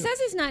coming too. He says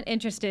he's not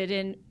interested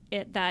in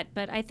that,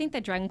 but I think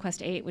that Dragon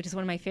Quest 8, which is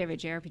one of my favorite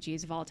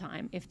JRPGs of all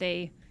time, if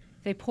they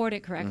port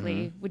it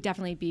correctly, would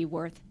definitely be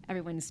worth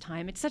everyone's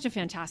time. It's such a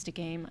fantastic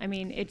game. I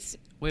mean, it's...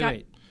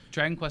 Wait.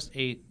 Dragon Quest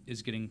 8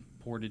 is getting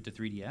ported to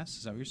 3DS?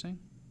 Is that what you're saying?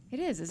 It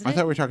is, isn't it? I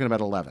thought we were talking about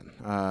 11.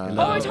 We're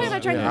talking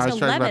about Dragon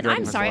Quest 11.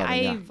 I'm sorry.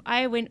 11,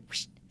 I went...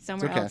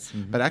 somewhere else.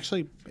 But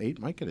actually, 8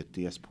 might get a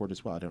DS port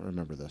as well. I don't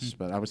remember this,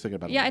 but I was thinking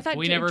about it. Yeah, I thought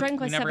Dragon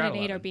Quest 7 and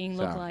 8 are being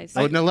localized.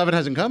 Oh, no, 11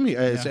 hasn't come.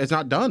 It's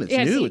not done. It's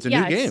new. It's a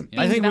new game.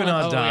 I think we're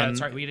not done. Yeah,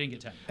 that's right. We didn't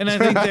get 10. And I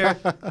think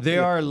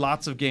there are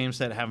lots of games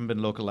that haven't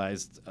been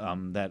localized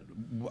that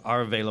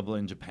are available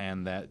in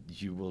Japan that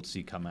you will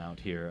see come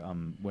out here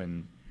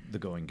when the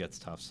going gets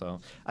tough.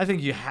 So I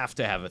think you have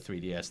to have a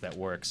 3DS that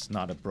works,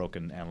 not a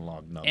broken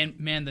analog node. And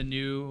man, the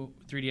new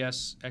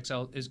 3DS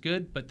XL is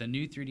good, but the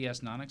new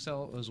 3DS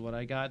non-XL is what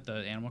I got, the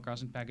Animal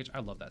Crossing package.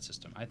 I love that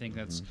system. I think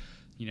that's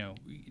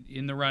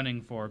in the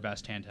running for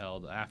best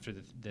handheld after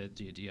the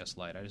DS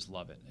Lite. I just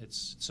love it.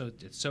 It's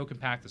so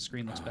compact. The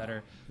screen looks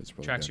better.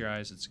 Really tracks good. your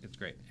eyes. It's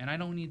great. And I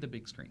don't need the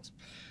big screens.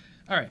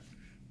 All right.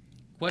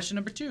 Question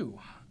number 2.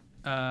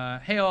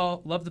 Hey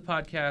all, love the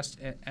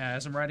podcast.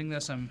 As I'm writing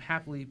this, I'm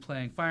happily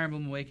playing Fire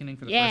Emblem Awakening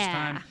for the first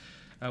time.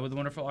 with a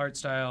wonderful art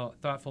style,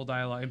 thoughtful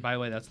dialogue. And by the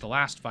way, that's the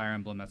last Fire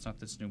Emblem. That's not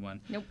this new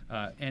one. Nope.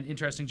 And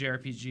interesting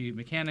JRPG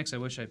mechanics. I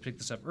wish I picked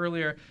this up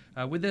earlier.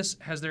 With this,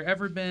 has there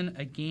ever been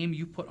a game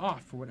you put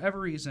off for whatever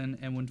reason,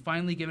 and when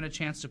finally given a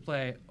chance to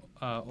play,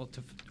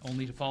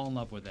 only to fall in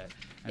love with it?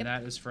 And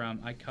that is from,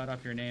 I cut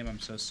off your name, I'm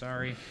so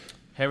sorry.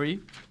 Harry,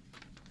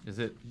 is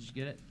it? Did you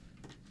get it?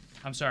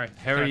 I'm sorry.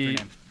 Harry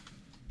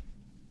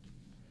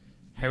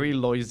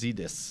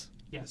Loizidis.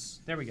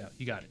 Yes, there we go.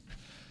 You got it.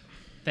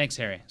 Thanks,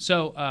 Harry.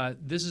 So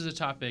this is a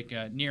topic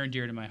near and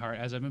dear to my heart,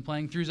 as I've been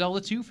playing through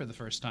Zelda 2 for the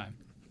first time.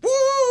 Woo!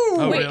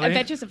 Oh, Wait, really?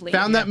 Adventures of Link.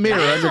 Found that mirror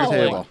under the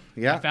table.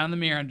 Yeah. I found the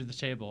mirror under the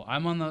table.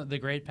 I'm on the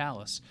Great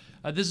Palace.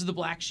 This is the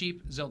Black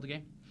Sheep Zelda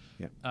game.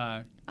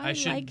 Yeah. I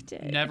should liked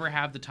it. never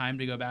have the time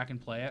to go back and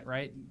play it,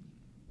 right?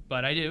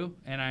 But I do,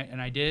 and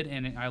I did,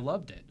 and I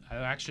loved it. I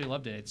actually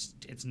loved it.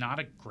 It's not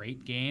a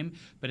great game,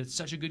 but it's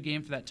such a good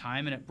game for that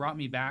time, and it brought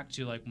me back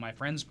to like my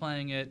friends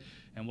playing it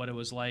and what it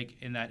was like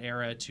in that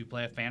era to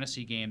play a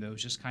fantasy game that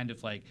was just kind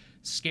of like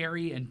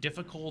scary and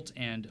difficult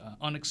and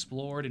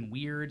unexplored and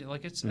weird.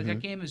 Like that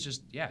game is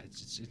just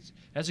it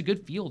has a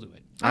good feel to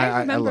it. I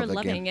remember love that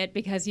loving game. it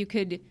because you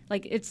could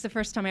it's the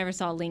first time I ever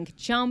saw Link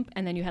jump,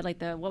 and then you had like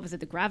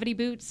the gravity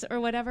boots or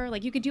whatever.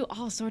 Like you could do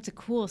all sorts of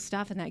cool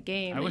stuff in that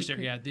game. I wish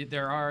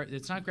there are.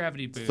 It's not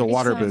gravity boots. the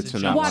water It's boots a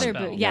in jump that water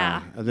spell. boot,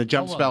 yeah. The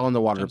jump Oh, spell and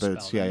the water jump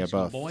boots. spell. Yeah,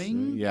 So both.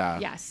 boing? Yeah.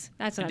 Yes,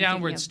 that's what The I'm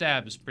downward thinking of.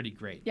 stab is pretty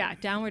great. Yeah,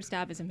 downward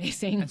stab is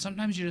amazing. And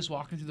sometimes you're just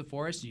walking through the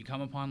forest and you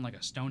come upon like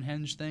a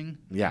Stonehenge thing.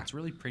 Yeah. It's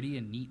really pretty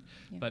and neat.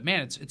 But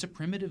man, it's a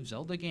primitive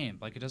Zelda game.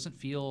 Like it doesn't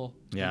feel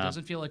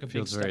like a big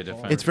Feels step very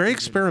different. forward. It's very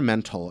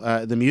experimental.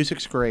 The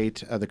music's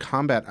great. The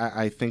combat,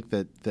 I think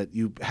that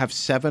you have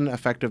 7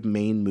 effective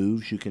main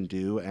moves you can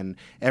do, and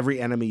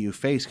every enemy you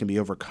face can be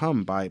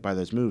overcome by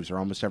those moves, or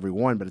almost every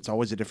one, but it's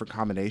always a different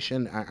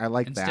combination. I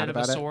like Instead that of a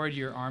about sword,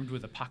 you're armed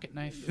with a pocket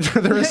knife.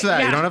 it. There is that.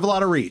 You Yeah. don't have a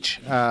lot of reach.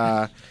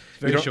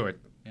 Very short.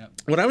 Yep.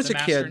 When I was The a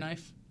master kid,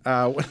 knife.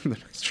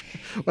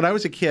 when I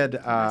was a kid,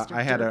 Master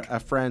I had Dirk. a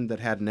friend that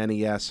had an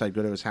NES. I'd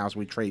go to his house.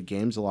 We'd trade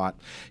games a lot.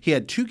 He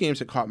had 2 games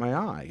that caught my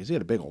eye because he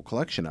had a big old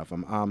collection of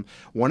them.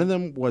 One of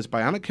them was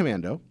Bionic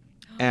Commando,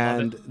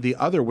 and the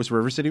other was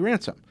River City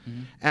Ransom.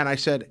 And I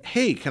said,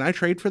 hey, can I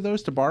trade for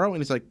those to borrow?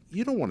 And he's like,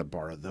 you don't want to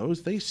borrow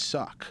those. They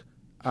suck.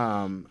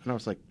 And I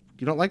was like,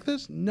 you don't like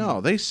this? No,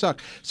 they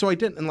suck. So I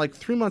didn't. And like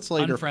 3 months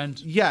later.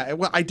 Unfriend. Yeah.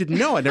 Well, I didn't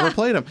know. I never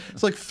played them.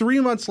 It's like 3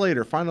 months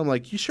later, finally, I'm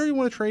like, you sure you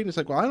want to trade? And he's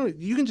like, well,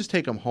 you can just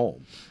take them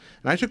home.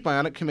 And I took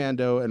Bionic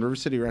Commando and River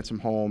City Ransom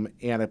home,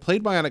 and I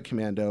played Bionic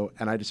Commando,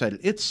 and I decided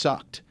it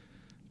sucked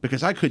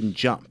because I couldn't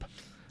jump.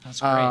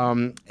 That's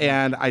great.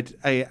 And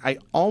I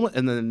almost,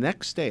 and then the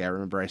next day, I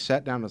remember I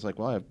sat down and I was like,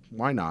 well,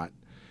 why not?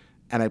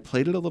 And I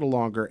played it a little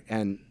longer,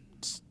 and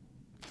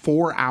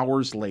 4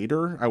 hours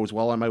later, I was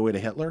well on my way to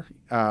Hitler.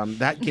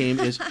 That game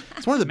it's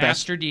one of the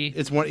Master best. D.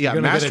 It's one, yeah,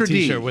 You're gonna get a Master D.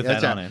 t-shirt with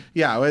That's that on it. it.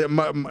 Yeah,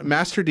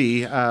 Master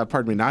D.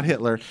 Pardon me, not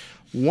Hitler.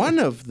 One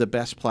of the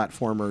best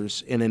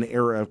platformers in an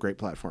era of great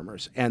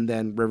platformers. And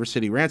then River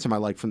City Ransom, I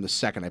liked from the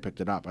second I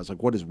picked it up. I was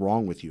like, what is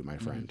wrong with you, my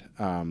friend?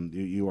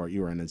 You are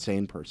an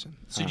insane person.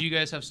 So do you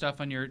guys have stuff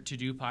on your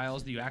to-do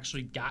piles that you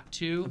actually got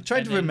to? I'm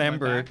trying to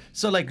remember.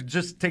 So like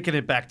just taking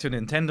it back to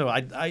Nintendo,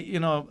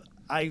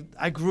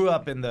 I grew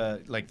up in the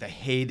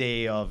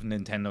heyday of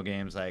Nintendo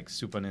games like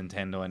Super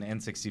Nintendo and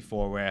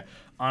N64, where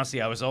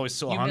honestly I was always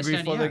so You hungry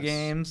missed for the NES.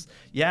 games.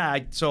 Yeah,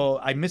 so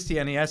I missed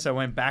the NES. I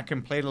went back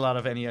and played a lot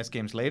of NES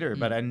games later,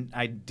 but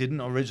I didn't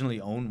originally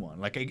own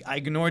one. Like I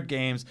ignored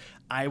games.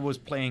 I was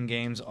playing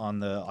games on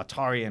the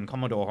Atari and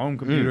Commodore home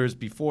computers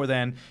before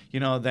then.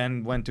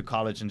 Then went to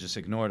college and just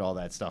ignored all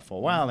that stuff for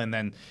a while, and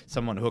then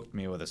someone hooked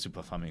me with a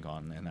Super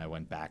Famicom, and I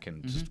went back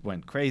and just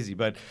went crazy.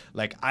 But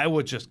like I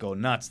would just go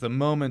nuts the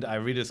moment I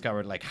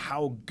rediscovered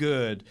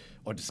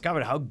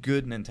discovered how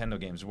good Nintendo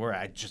games were.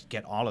 I just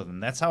get all of them.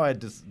 That's how I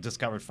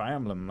discovered Fire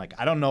Emblem. Like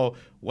I don't know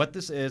what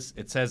this is.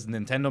 It says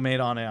Nintendo made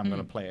on it. I'm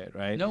gonna play it,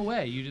 right? No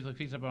way. You just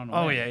picked up on.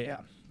 Oh yeah.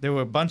 There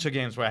were a bunch of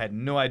games where I had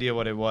no idea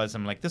what it was.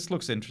 I'm like, this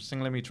looks interesting.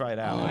 Let me try it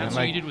out. And That's I'm what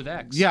like, you did with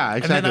X. Yeah, and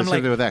exactly. then I'm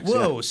Same thing with like, X. yeah.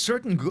 whoa,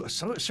 certain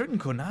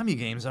Konami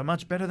games are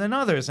much better than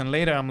others. And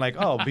later I'm like,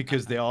 oh,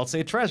 because they all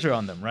say treasure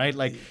on them, right?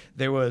 Like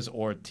there was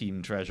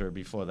Team Treasure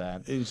before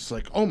that. It's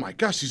like, oh my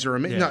gosh, these are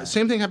amazing. Yeah. No,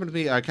 same thing happened to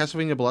me,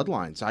 Castlevania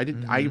Bloodlines.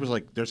 I was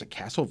like, there's a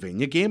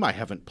Castlevania game I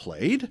haven't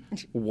played?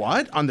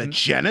 What? On the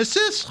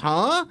Genesis?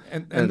 Huh?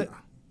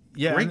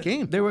 Yeah, great and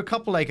game. There were a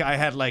couple I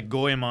had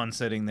Goemon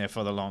sitting there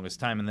for the longest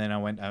time, and then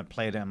I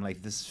played it. I'm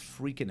like, this is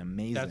freaking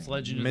amazing. That's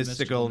Legend of the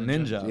Mystical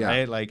Mystical Ninja, Yeah.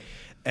 right? Like,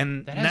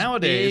 and That has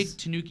nowadays, big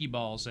Tanuki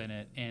balls in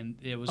it, and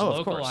it was Oh,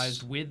 of course.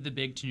 localized with the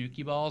big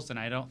Tanuki balls, and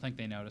I don't think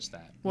they noticed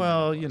that.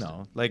 well,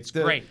 like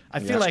great. I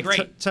feel It's like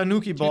great.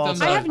 Tanuki balls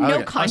thumbs I are, have no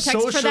are context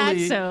for that,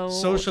 socially, so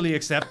socially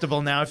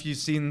acceptable now. If you've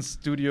seen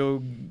Studio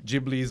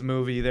Ghibli's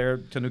movie, there are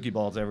Tanuki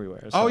balls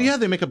everywhere. Oh so. yeah,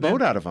 they make a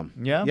boat out of them.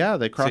 Yeah? yeah.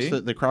 They cross See?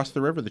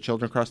 the river. The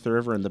children cross the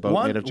river in the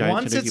boat made of giant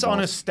Once Tanuki it's balls.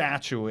 on a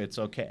statue, it's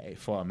okay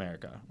for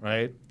America,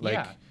 right? Like,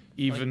 Yeah.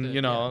 even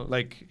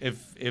like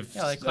if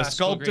like a classical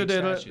sculpted Greek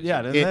it,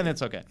 statues. then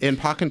it's okay. In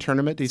Pokken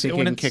Tournament, do you think when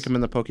you can it's- kick him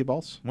in the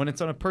Pokeballs? When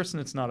it's on a person,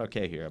 it's not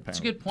okay here. Apparently, That's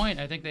a good point.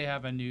 I think they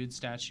have a nude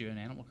statue in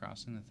Animal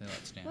Crossing that they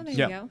let stand. Well, there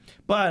you go.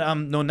 But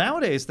no,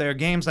 nowadays there are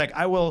games like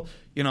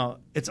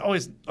it's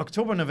always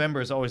October,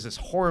 November is always this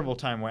horrible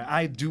time where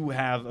I do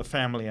have a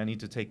family I need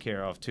to take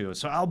care of too.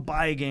 So I'll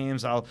buy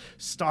games, I'll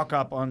stock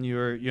up on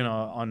your,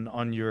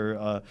 on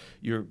your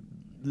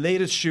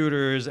latest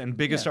shooters and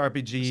biggest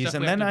RPGs, Stuff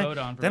and we then have to vote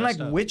on for best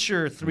stuff.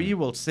 Witcher 3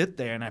 will sit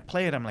there and I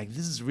play it. I'm like,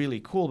 this is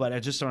really cool, but I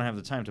just don't have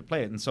the time to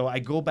play it. And so I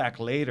go back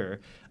later.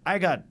 I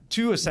got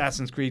 2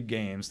 Assassin's Creed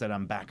games that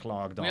I'm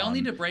backlogged on. We all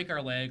need to break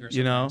our leg or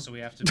something, so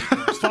we have to be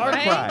Far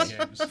Cry.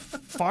 games.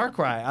 Far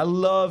Cry.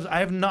 I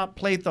have not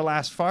played the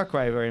last Far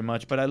Cry very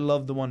much, but I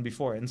love the one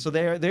before it. And so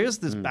there's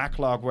this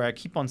backlog where I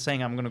keep on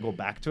saying I'm going to go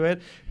back to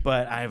it,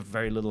 but I have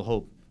very little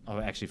hope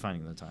of actually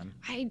finding the time.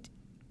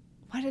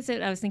 What is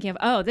it I was thinking of?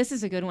 Oh, this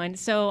is a good one.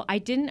 So I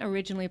didn't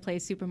originally play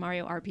Super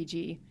Mario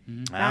RPG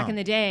back in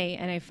the day,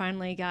 and I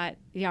finally got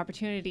the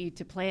opportunity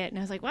to play it, and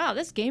I was like, wow,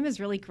 this game is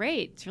really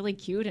great. It's really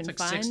cute and It's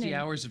like fun. 60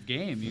 hours of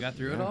game. You got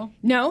through it all?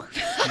 No.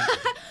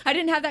 I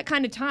didn't have that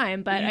kind of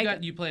time,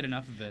 but You played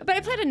enough of it. But I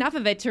played enough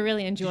of it to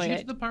really enjoy Did you get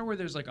it. to the part where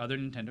there's like other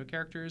Nintendo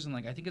characters and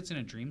like I think it's in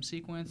a dream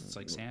sequence? It's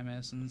like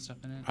Samus and stuff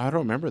in it. I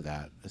don't remember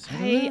that. Is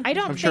that in I there?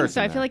 don't I'm think sure it's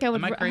so. in I feel there. like I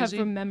would Am I have crazy?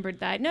 remembered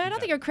that. No, I don't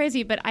think you're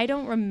crazy, but I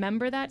don't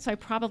remember that, so I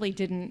probably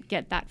didn't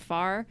get that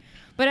far.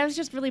 But I was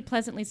just really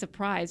pleasantly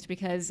surprised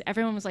because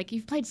everyone was like,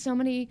 you've played so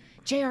many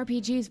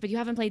JRPGs, but you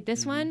haven't played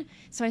this one.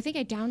 So I think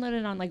I downloaded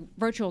it on like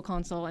Virtual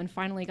Console and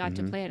finally got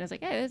to play it. And I was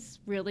like, hey, it's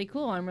really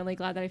cool. I'm really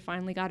glad that I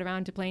finally got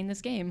around to playing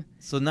this game.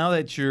 So now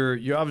that you're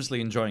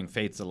obviously enjoying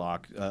Fates a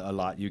lot.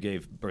 You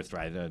gave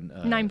Birthright a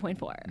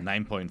 9.4.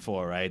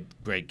 9.4, right?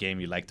 Great game.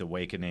 You liked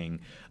Awakening.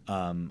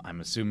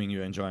 I'm assuming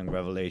you're enjoying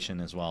Revelation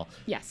as well.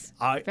 Yes,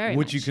 Would very you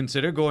much.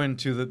 consider going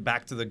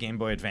back to the Game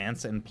Boy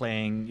Advance and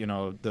playing,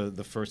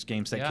 the first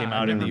games that came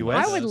out in the remember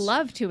US? I would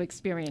love to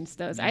experience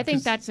those. I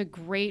think that's a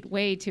great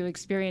way to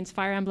experience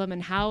Fire Emblem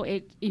and how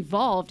it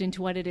evolved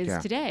into what it is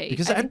today.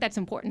 Because I think that's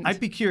important. I'd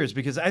be curious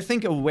because I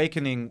think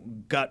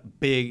Awakening got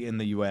big in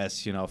the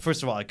US.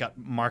 First of all, it got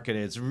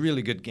marketed. It's a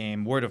really good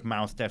game. Word of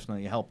mouth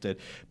definitely helped it,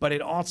 but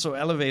it also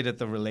elevated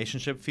the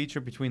relationship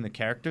feature between the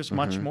characters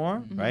much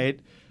more, right?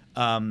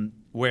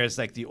 Whereas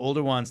like the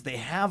older ones, they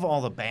have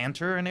all the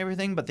banter and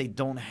everything, but they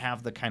don't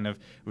have the kind of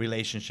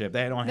relationship.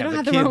 They don't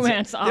have the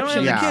romance They don't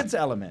option. have the kids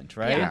element,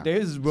 right? Yeah.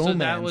 There's romance. So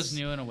that was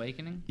new in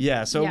Awakening?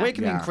 Yeah. So Yeah.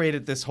 Awakening Yeah.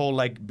 created this whole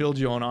like build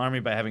your own army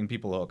by having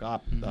people hook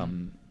up.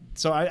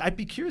 So I'd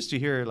be curious to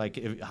hear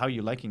like how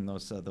you're liking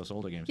those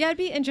older games. Yeah, it'd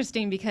be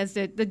interesting because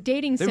the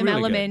dating They're sim really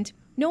element,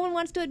 no one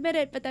wants to admit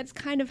it, but that's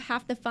kind of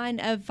half the fun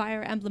of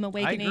Fire Emblem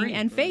Awakening agree.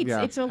 and Fates.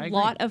 Yeah. It's a I agree.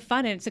 lot of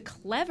fun, and it's a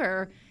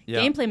clever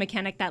gameplay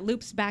mechanic that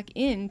loops back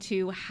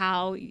into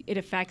how it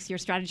affects your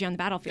strategy on the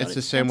battlefield. It's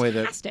the same way that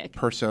fantastic.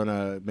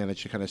 Persona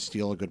managed to kind of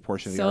steal a good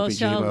portion of the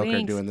Social RPG book, or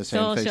links. doing the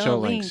same thing. Social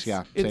Links, links.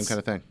 yeah, It's- same kind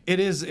of thing. It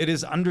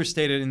is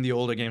understated in the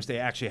older games. They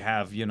actually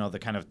have the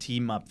kind of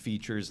team up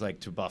features like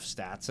to buff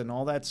stats and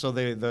all that. So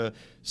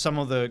some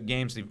of the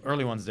games, the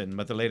early ones didn't,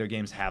 but the later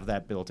games have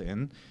that built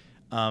in.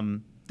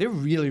 They're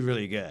really,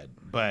 really good,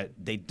 but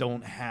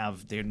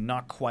they're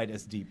not quite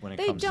as deep when it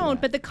They comes to don't,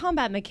 that. but the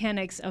combat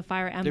mechanics of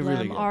Fire Emblem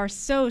really good. are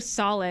so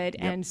solid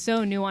and so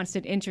nuanced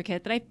and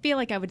intricate that I feel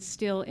like I would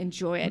still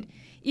enjoy it,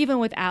 even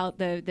without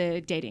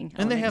the dating.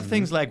 And they element. have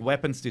things like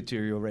weapons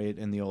deteriorate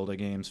in the older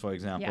games, for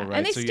example, Yeah, right?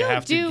 and they so you still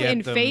have to do get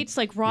in them, Fates,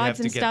 like you have rods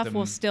to and get stuff them-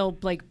 will still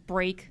like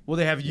break. Well,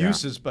 they have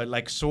uses, but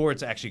like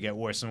swords actually get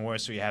worse and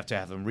worse, so you have to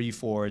have them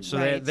reforged. So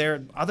Right. there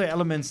are other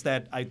elements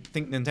that I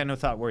think Nintendo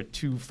thought were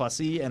too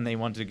fussy and they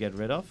wanted to get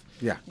rid of.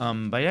 Yeah.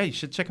 But yeah, you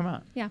should check them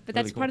out. Yeah, but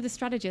Really that's cool. part of the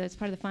strategy. That's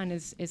part of the fun.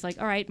 Is like,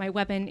 all right, my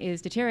weapon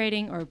is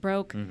deteriorating or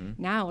broke.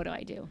 Now what do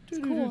I do? It's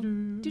cool.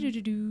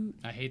 Do-do-do-do.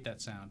 I hate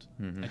that sound.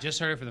 I just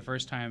heard it for the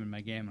first time in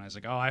my game, and I was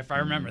like, I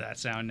remember that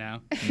sound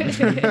now.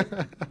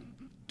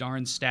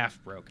 Darn staff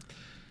broke.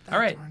 All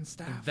right,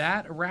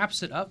 that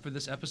wraps it up for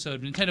this episode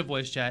of Nintendo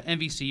Voice Chat.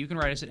 MVC, you can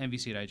write us at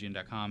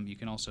nvc@ign.com. You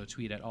can also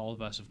tweet at all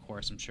of us, of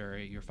course. I'm sure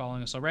you're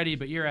following us already,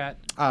 but you're at...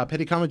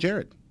 Petty Comma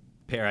Jared.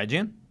 Pair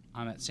IGN.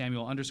 I'm at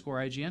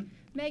Samuel_IGN.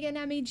 Megan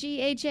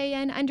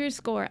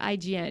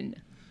MEGHAN_IGN.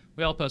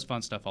 We all post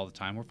fun stuff all the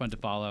time. We're fun to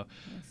follow.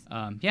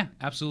 Yeah,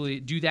 absolutely.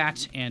 Do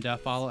that and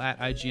follow at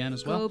IGN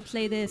as well. Go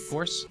play this. Of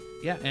course.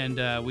 Yeah,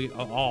 and we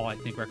all, I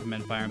think,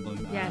 recommend Fire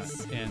Emblem.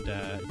 Yes. And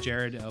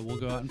Jared will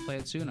go out and play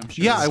it soon, I'm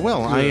sure. Yeah, I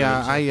will.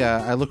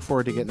 I look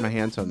forward to getting my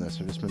hands on this.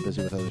 I've just been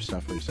busy with other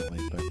stuff recently.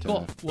 But,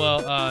 Cool.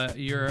 Well,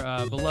 your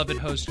beloved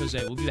host,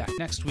 Jose, will be back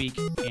next week,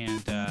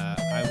 and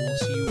I will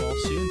see you all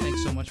soon.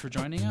 Thanks so much for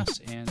joining us,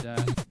 and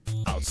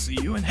I'll see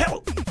you in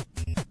hell.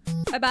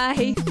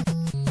 Bye-bye.